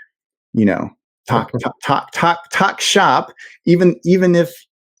like, you know, talk shop, even if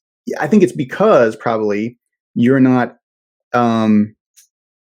I think it's because probably you're not um,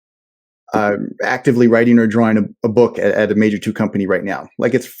 actively writing or drawing a book at a major two company right now.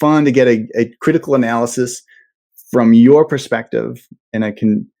 Like, it's fun to get a critical analysis from your perspective, and I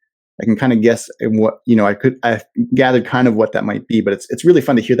can kind of guess what I gathered kind of what that might be, but it's really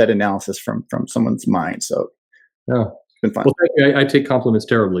fun to hear that analysis from someone's mind. So Yeah. it's been fun. Well, thank you. I take compliments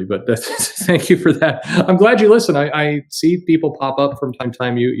terribly, but that's, thank you for that. I'm glad you listen. I see people pop up from time to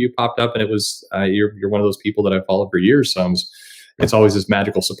time. You popped up, and it was you're one of those people that I've followed for years. So it's always this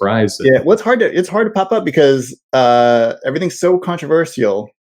magical surprise. Yeah, well, it's hard to pop up because everything's so controversial.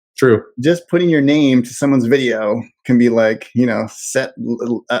 True. Just putting your name to someone's video can be like,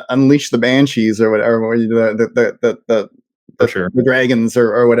 unleash the banshees or whatever, or For sure. the dragons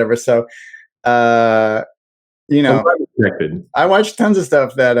or whatever. So, Well, I'm glad you're connected. I watch tons of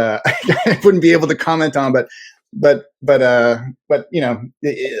stuff that I wouldn't be able to comment on, but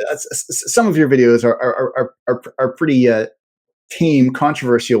some of your videos are pretty tame,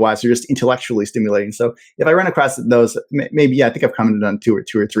 controversial wise. They're just intellectually stimulating. So if I run across those, maybe I think I've commented on two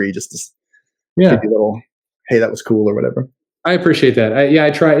or three just to Yeah, give you a little, hey, that was cool or whatever. I appreciate that. I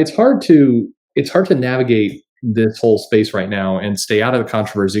try. It's hard to navigate this whole space right now and stay out of the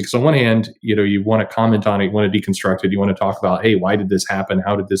controversy. Because on one hand, you want to comment on it, you want to deconstruct it, you want to talk about, hey, why did this happen?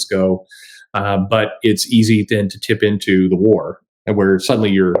 How did this go? But it's easy then to tip into the war, and where suddenly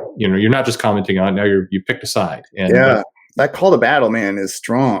you're not just commenting on it, now you picked a side. And Yeah. That call to battle, man, is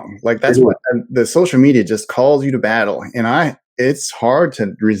strong. Like, that's what the social media just calls you to battle. And it's hard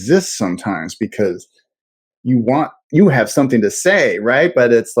to resist sometimes because you have something to say, right?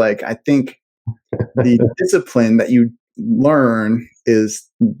 But it's like, I think the discipline that you learn is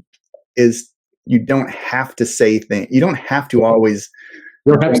you don't have to say things. You don't have to always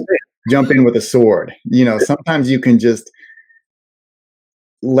jump in with a sword. Sometimes you can just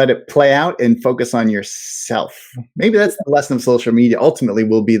let it play out and focus on yourself. Maybe that's the lesson of social media ultimately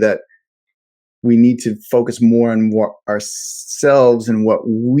will be that we need to focus more on what ourselves and what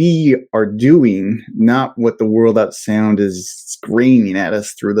we are doing, not what the world outside is screaming at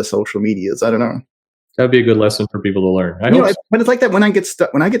us through the social medias. I don't know. That'd be a good lesson for people to learn. I hope so. But it's like that when I get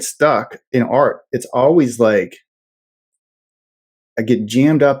stuck in art, it's always like I get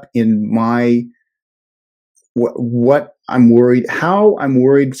jammed up in my what I'm worried, how I'm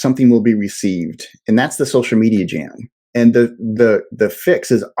worried something will be received, and that's the social media jam. And the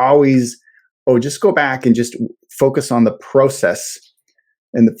fix is always, just go back and just focus on the process,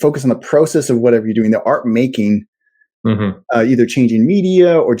 and focus on the process of whatever you're doing, the art making. Either changing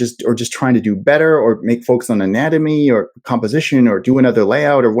media or just trying to do better, or focus on anatomy or composition or do another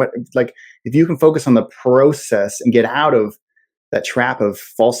layout or what. Like if you can focus on the process and get out of that trap of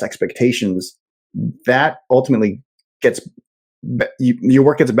false expectations, that ultimately your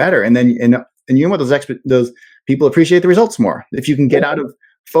work gets better. And then and you know what, those people appreciate the results more. If you can get out of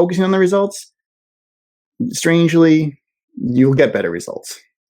focusing on the results, strangely, you'll get better results.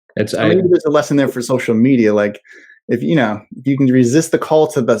 Maybe there's a lesson there for social media, like. If you can resist the call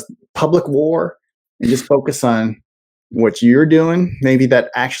to the public war and just focus on what you're doing, maybe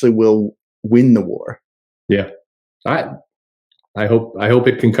that actually will win the war. Yeah, I hope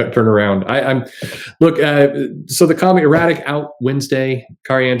it can turn around. So the comic Erratic out Wednesday.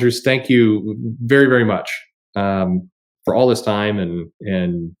 Kaare Andrews, thank you very, very much for all this time,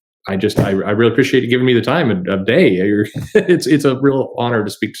 and I really appreciate you giving me the time of day. It's a real honor to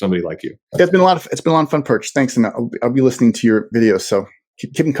speak to somebody like you. It's been a lot of fun, Perch. Thanks, and I'll be listening to your videos. So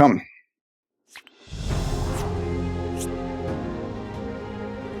keep them coming.